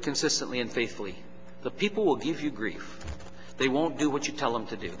 do it consistently and faithfully. The people will give you grief. They won't do what you tell them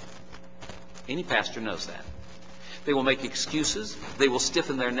to do. Any pastor knows that. They will make excuses. They will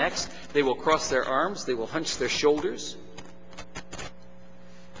stiffen their necks. They will cross their arms. They will hunch their shoulders.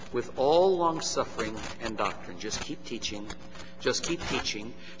 With all long-suffering and doctrine, just keep teaching. Just keep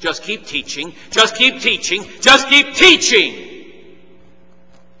teaching. Just keep teaching. Just keep teaching. Just keep teaching.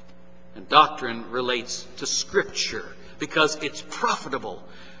 And doctrine relates to Scripture because it's profitable.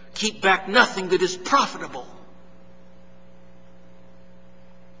 Keep back nothing that is profitable.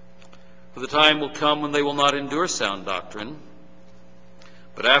 For the time will come when they will not endure sound doctrine,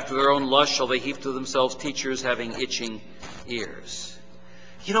 but after their own lust shall they heap to themselves teachers having itching ears.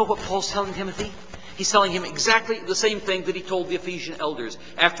 You know what Paul's telling Timothy? He's telling him exactly the same thing that he told the Ephesian elders.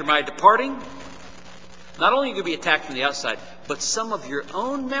 After my departing, not only are you going to be attacked from the outside, but some of your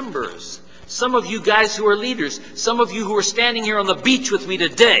own members, some of you guys who are leaders, some of you who are standing here on the beach with me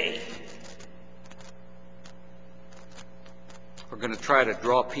today, are going to try to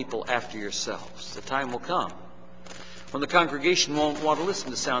draw people after yourselves. The time will come when the congregation won't want to listen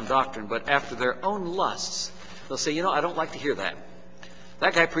to sound doctrine, but after their own lusts, they'll say, I don't like to hear that.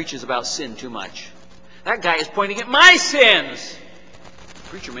 That guy preaches about sin too much. That guy is pointing at my sins. The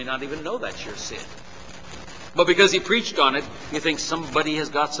preacher may not even know that's your sin. But because he preached on it, you think somebody has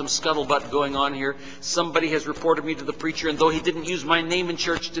got some scuttlebutt going on here. Somebody has reported me to the preacher, and though he didn't use my name in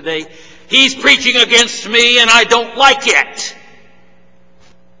church today, he's preaching against me, and I don't like it.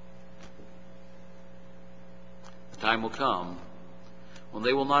 The time will come when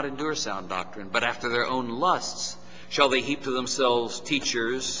they will not endure sound doctrine, but after their own lusts shall they heap to themselves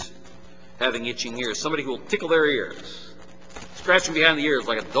teachers having itching ears. Somebody who will tickle their ears, scratch them behind the ears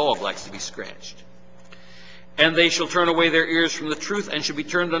like a dog likes to be scratched. And they shall turn away their ears from the truth and shall be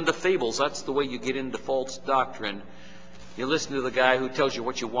turned unto fables. That's the way you get into false doctrine. You listen to the guy who tells you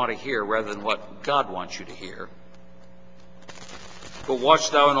what you want to hear rather than what God wants you to hear. But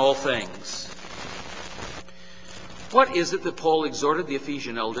watch thou in all things. What is it that Paul exhorted the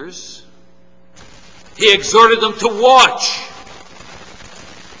Ephesian elders? He exhorted them to watch.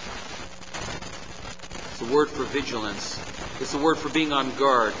 It's the word for vigilance. It's the word for being on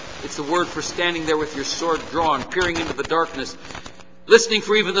guard. It's the word for standing there with your sword drawn, peering into the darkness, listening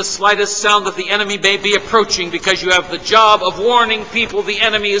for even the slightest sound that the enemy may be approaching, because you have the job of warning people the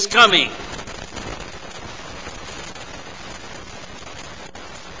enemy is coming.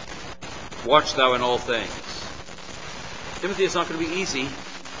 Watch thou in all things. Timothy, it's not going to be easy.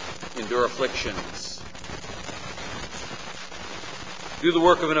 Endure afflictions. Do the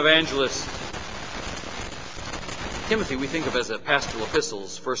work of an evangelist. Timothy we think of as a pastoral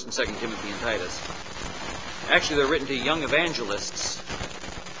epistles, 1st and 2nd Timothy and Titus. Actually, they're written to young evangelists,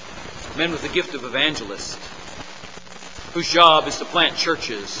 men with the gift of evangelist, whose job is to plant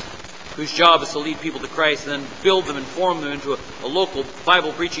churches, whose job is to lead people to Christ and then build them and form them into a local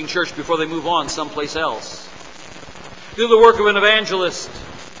Bible-preaching church before they move on someplace else. Do the work of an evangelist.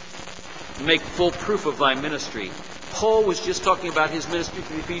 Make full proof of thy ministry. Paul was just talking about his ministry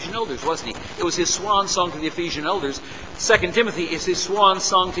to the Ephesian elders, wasn't he? It was his swan song to the Ephesian elders. 2 Timothy is his swan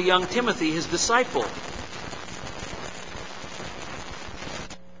song to young Timothy, his disciple.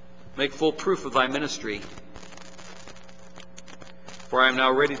 Make full proof of thy ministry. For I am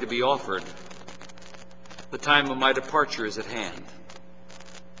now ready to be offered. The time of my departure is at hand.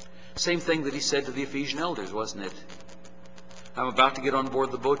 Same thing that he said to the Ephesian elders, wasn't it? I'm about to get on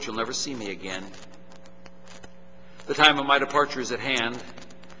board the boat. You'll never see me again. The time of my departure is at hand.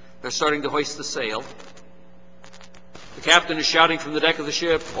 They're starting to hoist the sail. The captain is shouting from the deck of the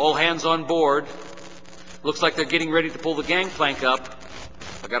ship, all hands on board. Looks like they're getting ready to pull the gangplank up.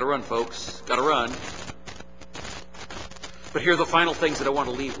 I gotta run, folks. Gotta run. But here are the final things that I want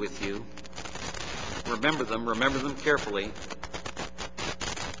to leave with you. Remember them carefully.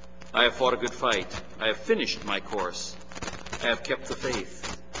 I have fought a good fight. I have finished my course. I have kept the faith.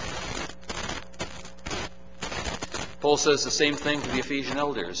 Paul says the same thing to the Ephesian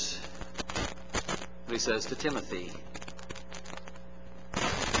elders. He says to Timothy,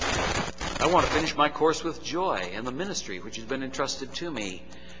 I want to finish my course with joy and the ministry which has been entrusted to me.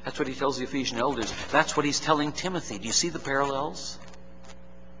 That's what he tells the Ephesian elders. That's what he's telling Timothy. Do you see the parallels?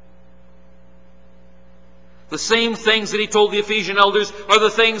 The same things that he told the Ephesian elders are the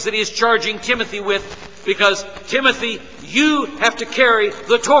things that he is charging Timothy with, because, Timothy, you have to carry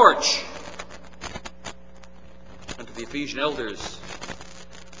the torch. And to the Ephesian elders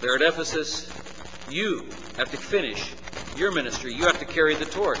there at Ephesus, you have to finish your ministry. You have to carry the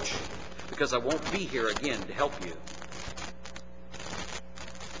torch, because I won't be here again to help you.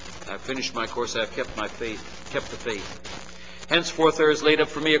 I've finished my course. I've kept my faith, kept the faith. Henceforth there is laid up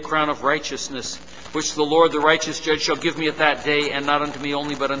for me a crown of righteousness, which the Lord, the righteous judge, shall give me at that day, and not unto me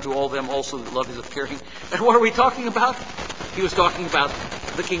only, but unto all them also that love his appearing. And what are we talking about? He was talking about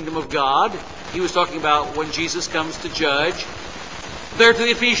the kingdom of God. He was talking about when Jesus comes to judge. They're to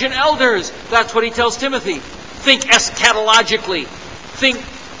the Ephesian elders. That's what he tells Timothy. Think eschatologically. Think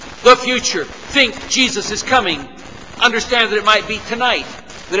the future. Think Jesus is coming. Understand that it might be tonight,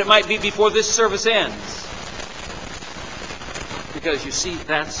 that it might be before this service ends. Because you see,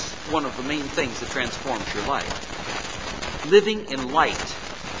 that's one of the main things that transforms your life. Living in light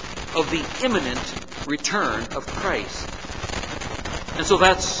of the imminent return of Christ. And so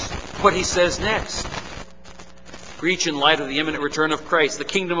that's what he says next. Preach in light of the imminent return of Christ. The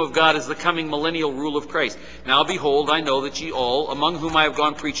kingdom of God is the coming millennial rule of Christ. Now behold, I know that ye all, among whom I have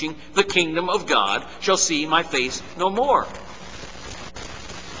gone preaching the kingdom of God, shall see my face no more.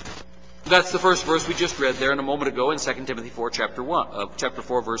 That's the first verse we just read there in a moment ago in 2 Timothy 4, chapter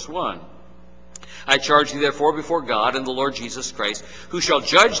 4, verse 1. I charge thee therefore before God and the Lord Jesus Christ, who shall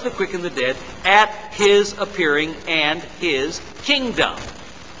judge the quick and the dead at his appearing and his kingdom.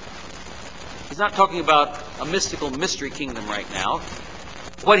 He's not talking about a mystical mystery kingdom right now.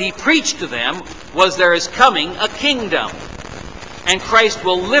 What he preached to them was there is coming a kingdom, and Christ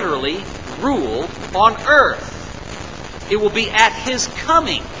will literally rule on earth. It will be at His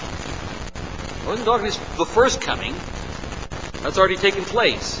coming. I wasn't talking the first coming. That's already taken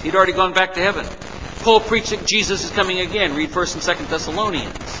place. He'd already gone back to heaven. Paul preached that Jesus is coming again. Read 1 and 2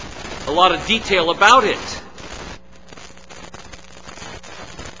 Thessalonians. A lot of detail about it.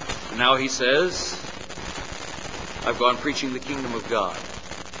 And now he says, I've gone preaching the kingdom of God.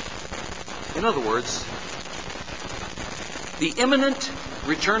 In other words, the imminent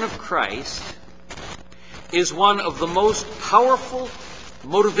return of Christ is one of the most powerful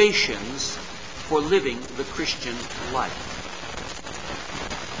motivations for living the Christian life.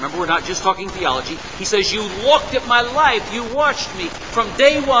 Remember, we're not just talking theology. He says, you looked at my life. You watched me from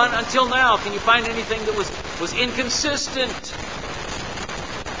day one until now. Can you find anything that was inconsistent?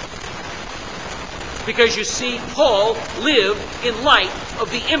 Because you see, Paul lived in light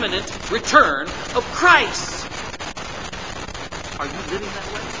of the imminent return of Christ. Are you living that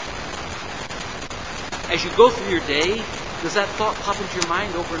way? As you go through your day, does that thought pop into your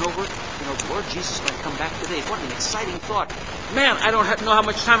mind over and over? You know, Lord Jesus might come back today. What an exciting thought. Man, I don't know how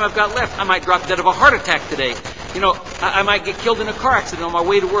much time I've got left. I might drop dead of a heart attack today. You know, I might get killed in a car accident on my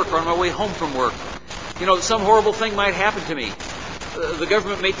way to work or on my way home from work. You know, some horrible thing might happen to me. The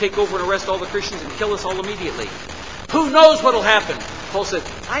government may take over and arrest all the Christians and kill us all immediately. Who knows what will happen? Paul said,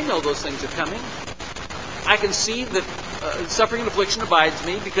 I know those things are coming. I can see that suffering and affliction abides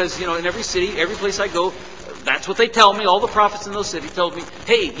me because, you know, in every city, every place I go, that's what they tell me. All the prophets in those cities told me,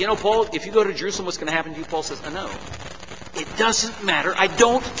 hey, you know, Paul, if you go to Jerusalem, what's going to happen to you? Paul says, I know. It doesn't matter. I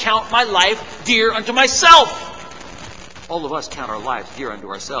don't count my life dear unto myself. All of us count our lives dear unto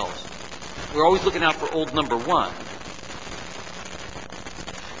ourselves. We're always looking out for old number one.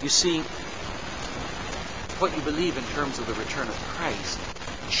 You see, what you believe in terms of the return of Christ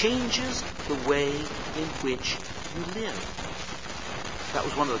changes the way in which you live. That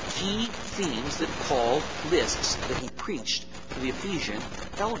was one of the key themes that Paul lists that he preached to the Ephesian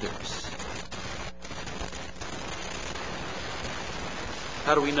elders.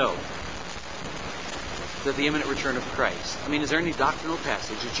 How do we know that the imminent return of Christ? I mean, is there any doctrinal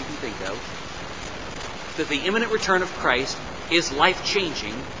passage that you can think of that the imminent return of Christ is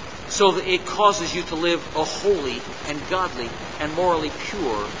life-changing so that it causes you to live a holy and godly and morally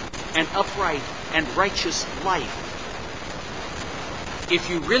pure and upright and righteous life? If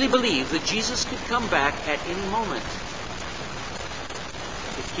you really believe that Jesus could come back at any moment,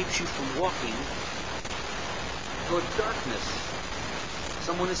 it keeps you from walking toward darkness.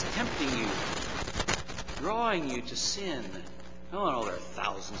 Someone is tempting you, drawing you to sin. Oh, there are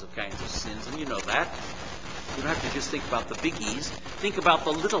thousands of kinds of sins, and you know that. You don't have to just think about the biggies. Think about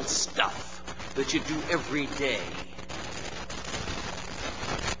the little stuff that you do every day.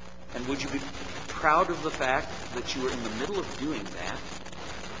 And would you be proud of the fact that you are in the middle of doing that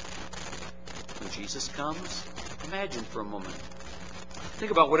when Jesus comes? Imagine for a moment.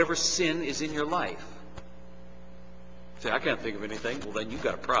 Think about whatever sin is in your life. Say, I can't think of anything. Well, then you've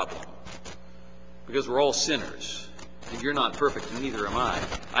got a problem. Because we're all sinners. And you're not perfect, and neither am I.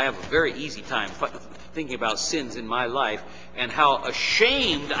 I have a very easy time thinking about sins in my life and how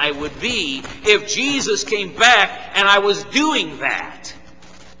ashamed I would be if Jesus came back and I was doing that.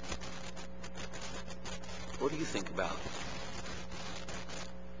 What do you think about?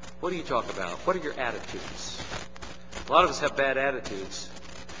 What do you talk about? What are your attitudes? A lot of us have bad attitudes.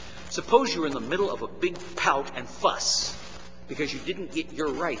 Suppose you were in the middle of a big pout and fuss because you didn't get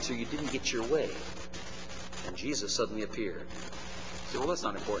your rights or you didn't get your way. And Jesus suddenly appeared. You say, well, that's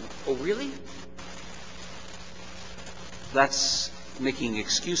not important. Oh, really? That's making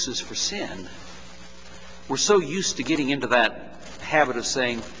excuses for sin. We're so used to getting into that habit of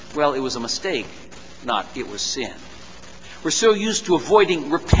saying, well, it was a mistake, not it was sin. We're so used to avoiding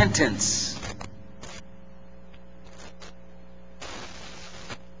repentance.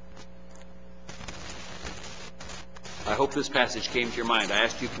 I hope this passage came to your mind. I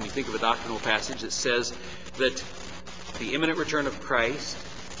asked you, can you think of a doctrinal passage that says that the imminent return of Christ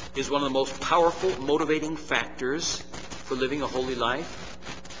is one of the most powerful motivating factors for living a holy life?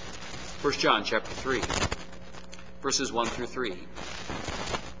 1 John chapter 3, verses 1 through 3.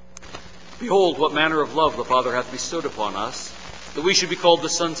 Behold, what manner of love the Father hath bestowed upon us, that we should be called the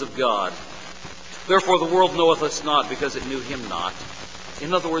sons of God. Therefore the world knoweth us not, because it knew him not.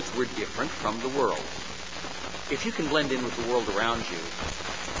 In other words, we're different from the world. If you can blend in with the world around you,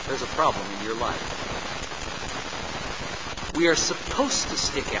 there's a problem in your life. We are supposed to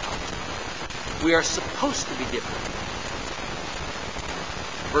stick out. We are supposed to be different.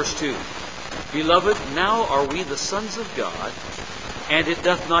 Verse 2. Beloved, now are we the sons of God, and it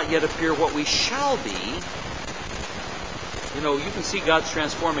doth not yet appear what we shall be. You know, you can see God's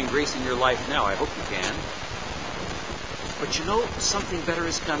transforming grace in your life now. I hope you can. But you know, something better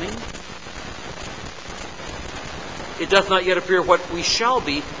is coming. It doth not yet appear what we shall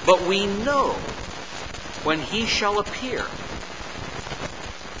be, but we know when He shall appear.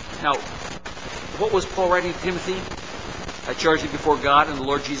 Now, what was Paul writing to Timothy? I charge thee before God and the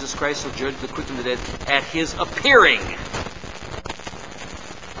Lord Jesus Christ will judge the quick and the dead at His appearing.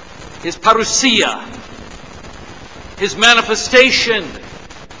 His parousia. His manifestation.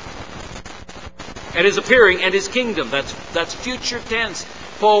 At His appearing and His kingdom. That's future tense.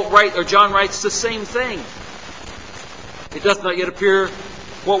 John writes the same thing. It doth not yet appear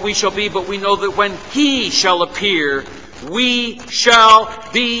what we shall be, but we know that when He shall appear, we shall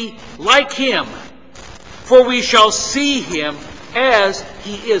be like Him. For we shall see Him as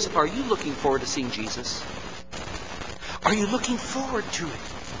He is. Are you looking forward to seeing Jesus? Are you looking forward to it?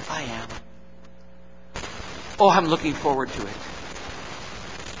 I am. Oh, I'm looking forward to it.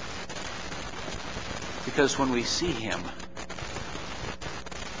 Because when we see Him,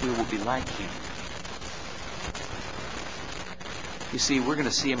 we will be like Him. You see, we're going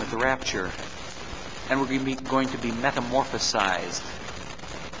to see Him at the rapture. And we're going to be metamorphosized.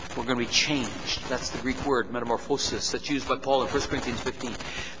 We're going to be changed. That's the Greek word, metamorphosis, that's used by Paul in 1 Corinthians 15.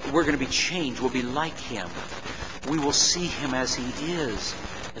 We're going to be changed. We'll be like Him. We will see Him as He is.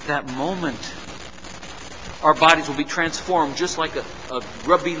 At that moment, our bodies will be transformed just like a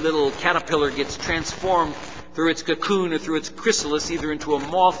grubby little caterpillar gets transformed through its cocoon or through its chrysalis, either into a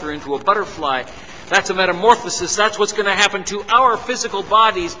moth or into a butterfly. That's a metamorphosis. That's what's going to happen to our physical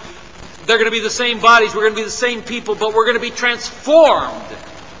bodies. They're going to be the same bodies. We're going to be the same people, but we're going to be transformed,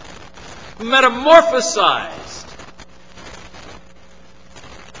 metamorphosized.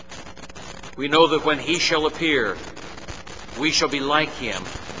 We know that when He shall appear, we shall be like Him,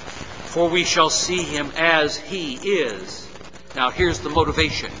 for we shall see Him as He is. Now here's the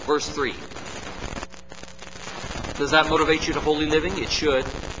motivation. Verse 3. Does that motivate you to holy living? It should.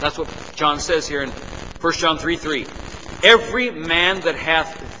 That's what John says here in 1 John 3:3. Every man that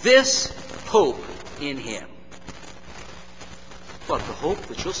hath this hope in Him. What? The hope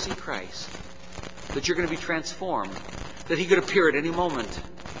that you'll see Christ. That you're going to be transformed. That He could appear at any moment.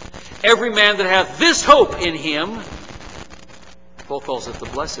 Every man that hath this hope in Him. Paul calls it the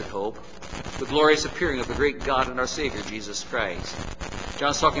blessed hope. The glorious appearing of the great God and our Savior, Jesus Christ.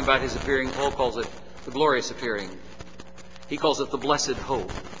 John's talking about His appearing. Paul calls it the glorious appearing. He calls it the blessed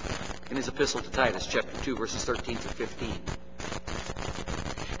hope in his epistle to Titus, chapter 2, verses 13 to 15.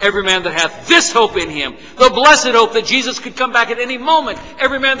 Every man that hath this hope in Him, the blessed hope that Jesus could come back at any moment.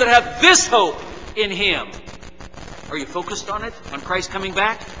 Every man that hath this hope in Him. Are you focused on it? On Christ coming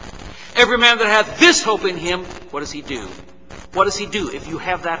back? Every man that hath this hope in Him, what does he do? What does he do? If you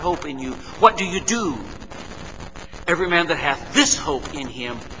have that hope in you, what do you do? Every man that hath this hope in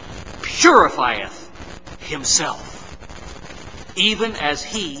Him purifieth himself, even as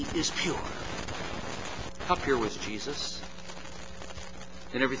He is pure. How pure was Jesus?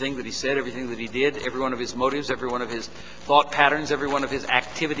 In everything that He said, everything that He did, every one of His motives, every one of His thought patterns, every one of His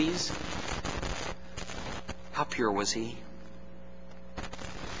activities. How pure was He?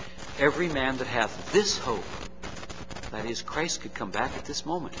 Every man that hath this hope, that is, Christ could come back at this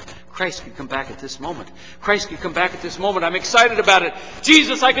moment. Christ could come back at this moment. Christ could come back at this moment. I'm excited about it.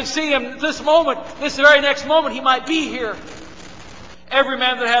 Jesus, I can see Him this moment. This very next moment He might be here. Every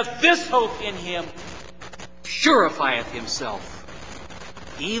man that hath this hope in Him purifieth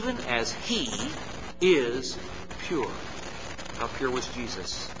himself, even as He is pure. How pure was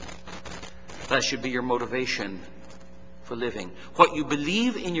Jesus? That should be your motivation for living. What you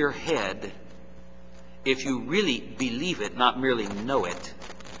believe in your head, if you really believe it, not merely know it,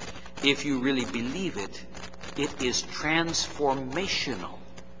 if you really believe it, it is transformational.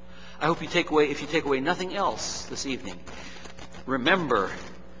 I hope you take away, if you take away nothing else this evening, remember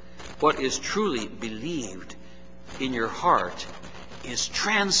what is truly believed in your heart is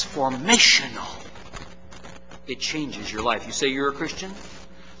transformational. It changes your life. You say you're a Christian?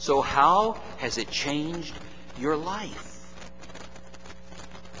 So how has it changed your life?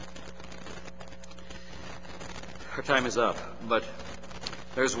 Our time is up, but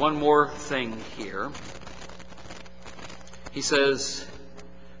there's one more thing here. He says,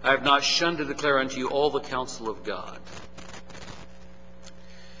 I have not shunned to declare unto you all the counsel of God.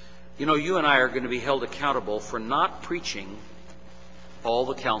 You know, you and I are going to be held accountable for not preaching all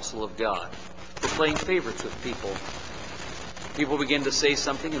the counsel of God. We're playing favorites with people. People begin to say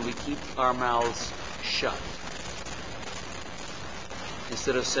something and we keep our mouths shut.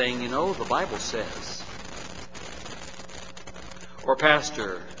 Instead of saying, you know, the Bible says. or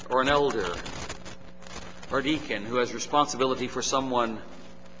pastor or an elder or deacon who has responsibility for someone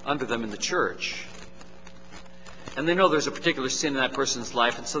under them in the church, and they know there's a particular sin in that person's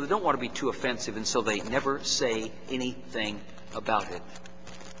life, and so they don't want to be too offensive, and so they never say anything about it.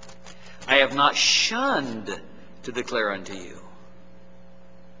 I have not shunned to declare unto you.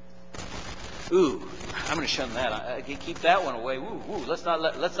 Ooh, I'm going to shun that. I keep that one away. Let's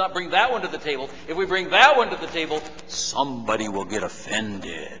not bring that one to the table. If we bring that one to the table, somebody will get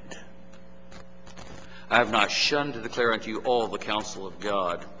offended. I have not shunned to declare unto you all the counsel of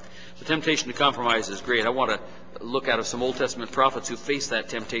God. The temptation to compromise is great. I want to look out of some Old Testament prophets who faced that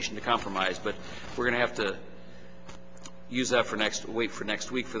temptation to compromise, but we're going to have to use that wait for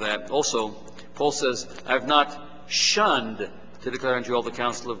next week for that. Also, Paul says, I have not shunned to declare unto you all the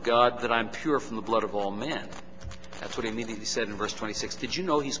counsel of God, that I am pure from the blood of all men. That's what he immediately said in verse 26. Did you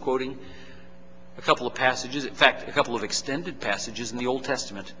know he's quoting a couple of passages, in fact, a couple of extended passages in the Old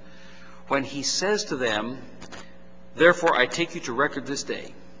Testament, when he says to them, therefore I take you to record this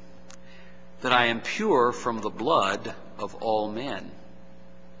day, that I am pure from the blood of all men.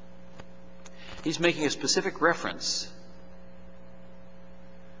 He's making a specific reference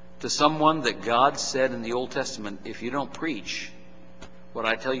to someone that God said in the Old Testament, if you don't preach what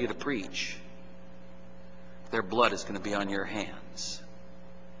I tell you to preach, their blood is going to be on your hands.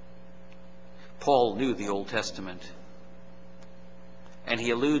 Paul knew the Old Testament, and he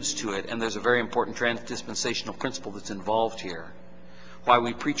alludes to it, and there's a very important transdispensational principle that's involved here. Why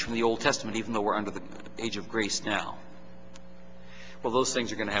we preach from the Old Testament even though we're under the age of grace now. Well, those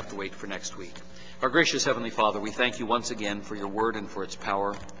things are going to have to wait for next week. Our gracious Heavenly Father, we thank you once again for your word and for its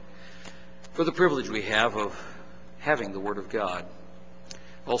power, for the privilege we have of having the Word of God.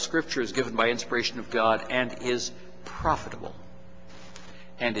 All Scripture is given by inspiration of God and is profitable.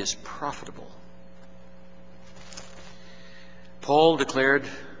 And is profitable. Paul declared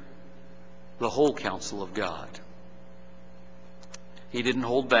the whole counsel of God. He didn't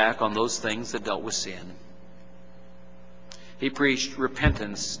hold back on those things that dealt with sin. He preached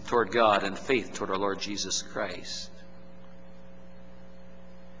repentance toward God and faith toward our Lord Jesus Christ.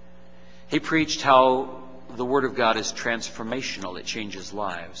 He preached how the Word of God is transformational. It changes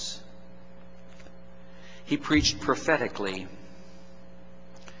lives. He preached prophetically.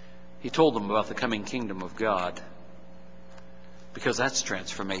 He told them about the coming kingdom of God, because that's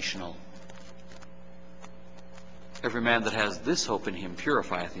transformational. Every man that has this hope in him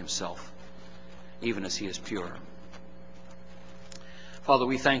purifieth himself, even as he is pure. Father,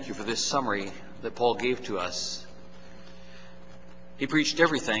 we thank you for this summary that Paul gave to us. He preached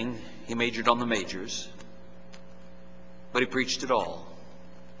everything. He majored on the majors, but he preached it all.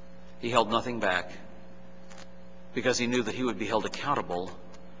 He held nothing back, because he knew that he would be held accountable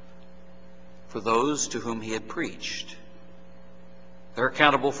for those to whom he had preached. They're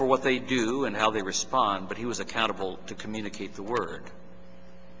accountable for what they do and how they respond, but he was accountable to communicate the Word.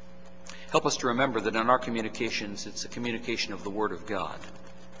 Help us to remember that in our communications, it's a communication of the Word of God.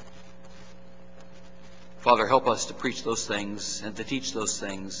 Father, help us to preach those things and to teach those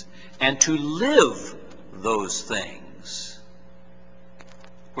things and to live those things,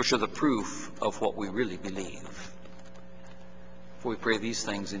 which are the proof of what we really believe. For we pray these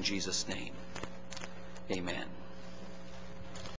things in Jesus' name. Amen.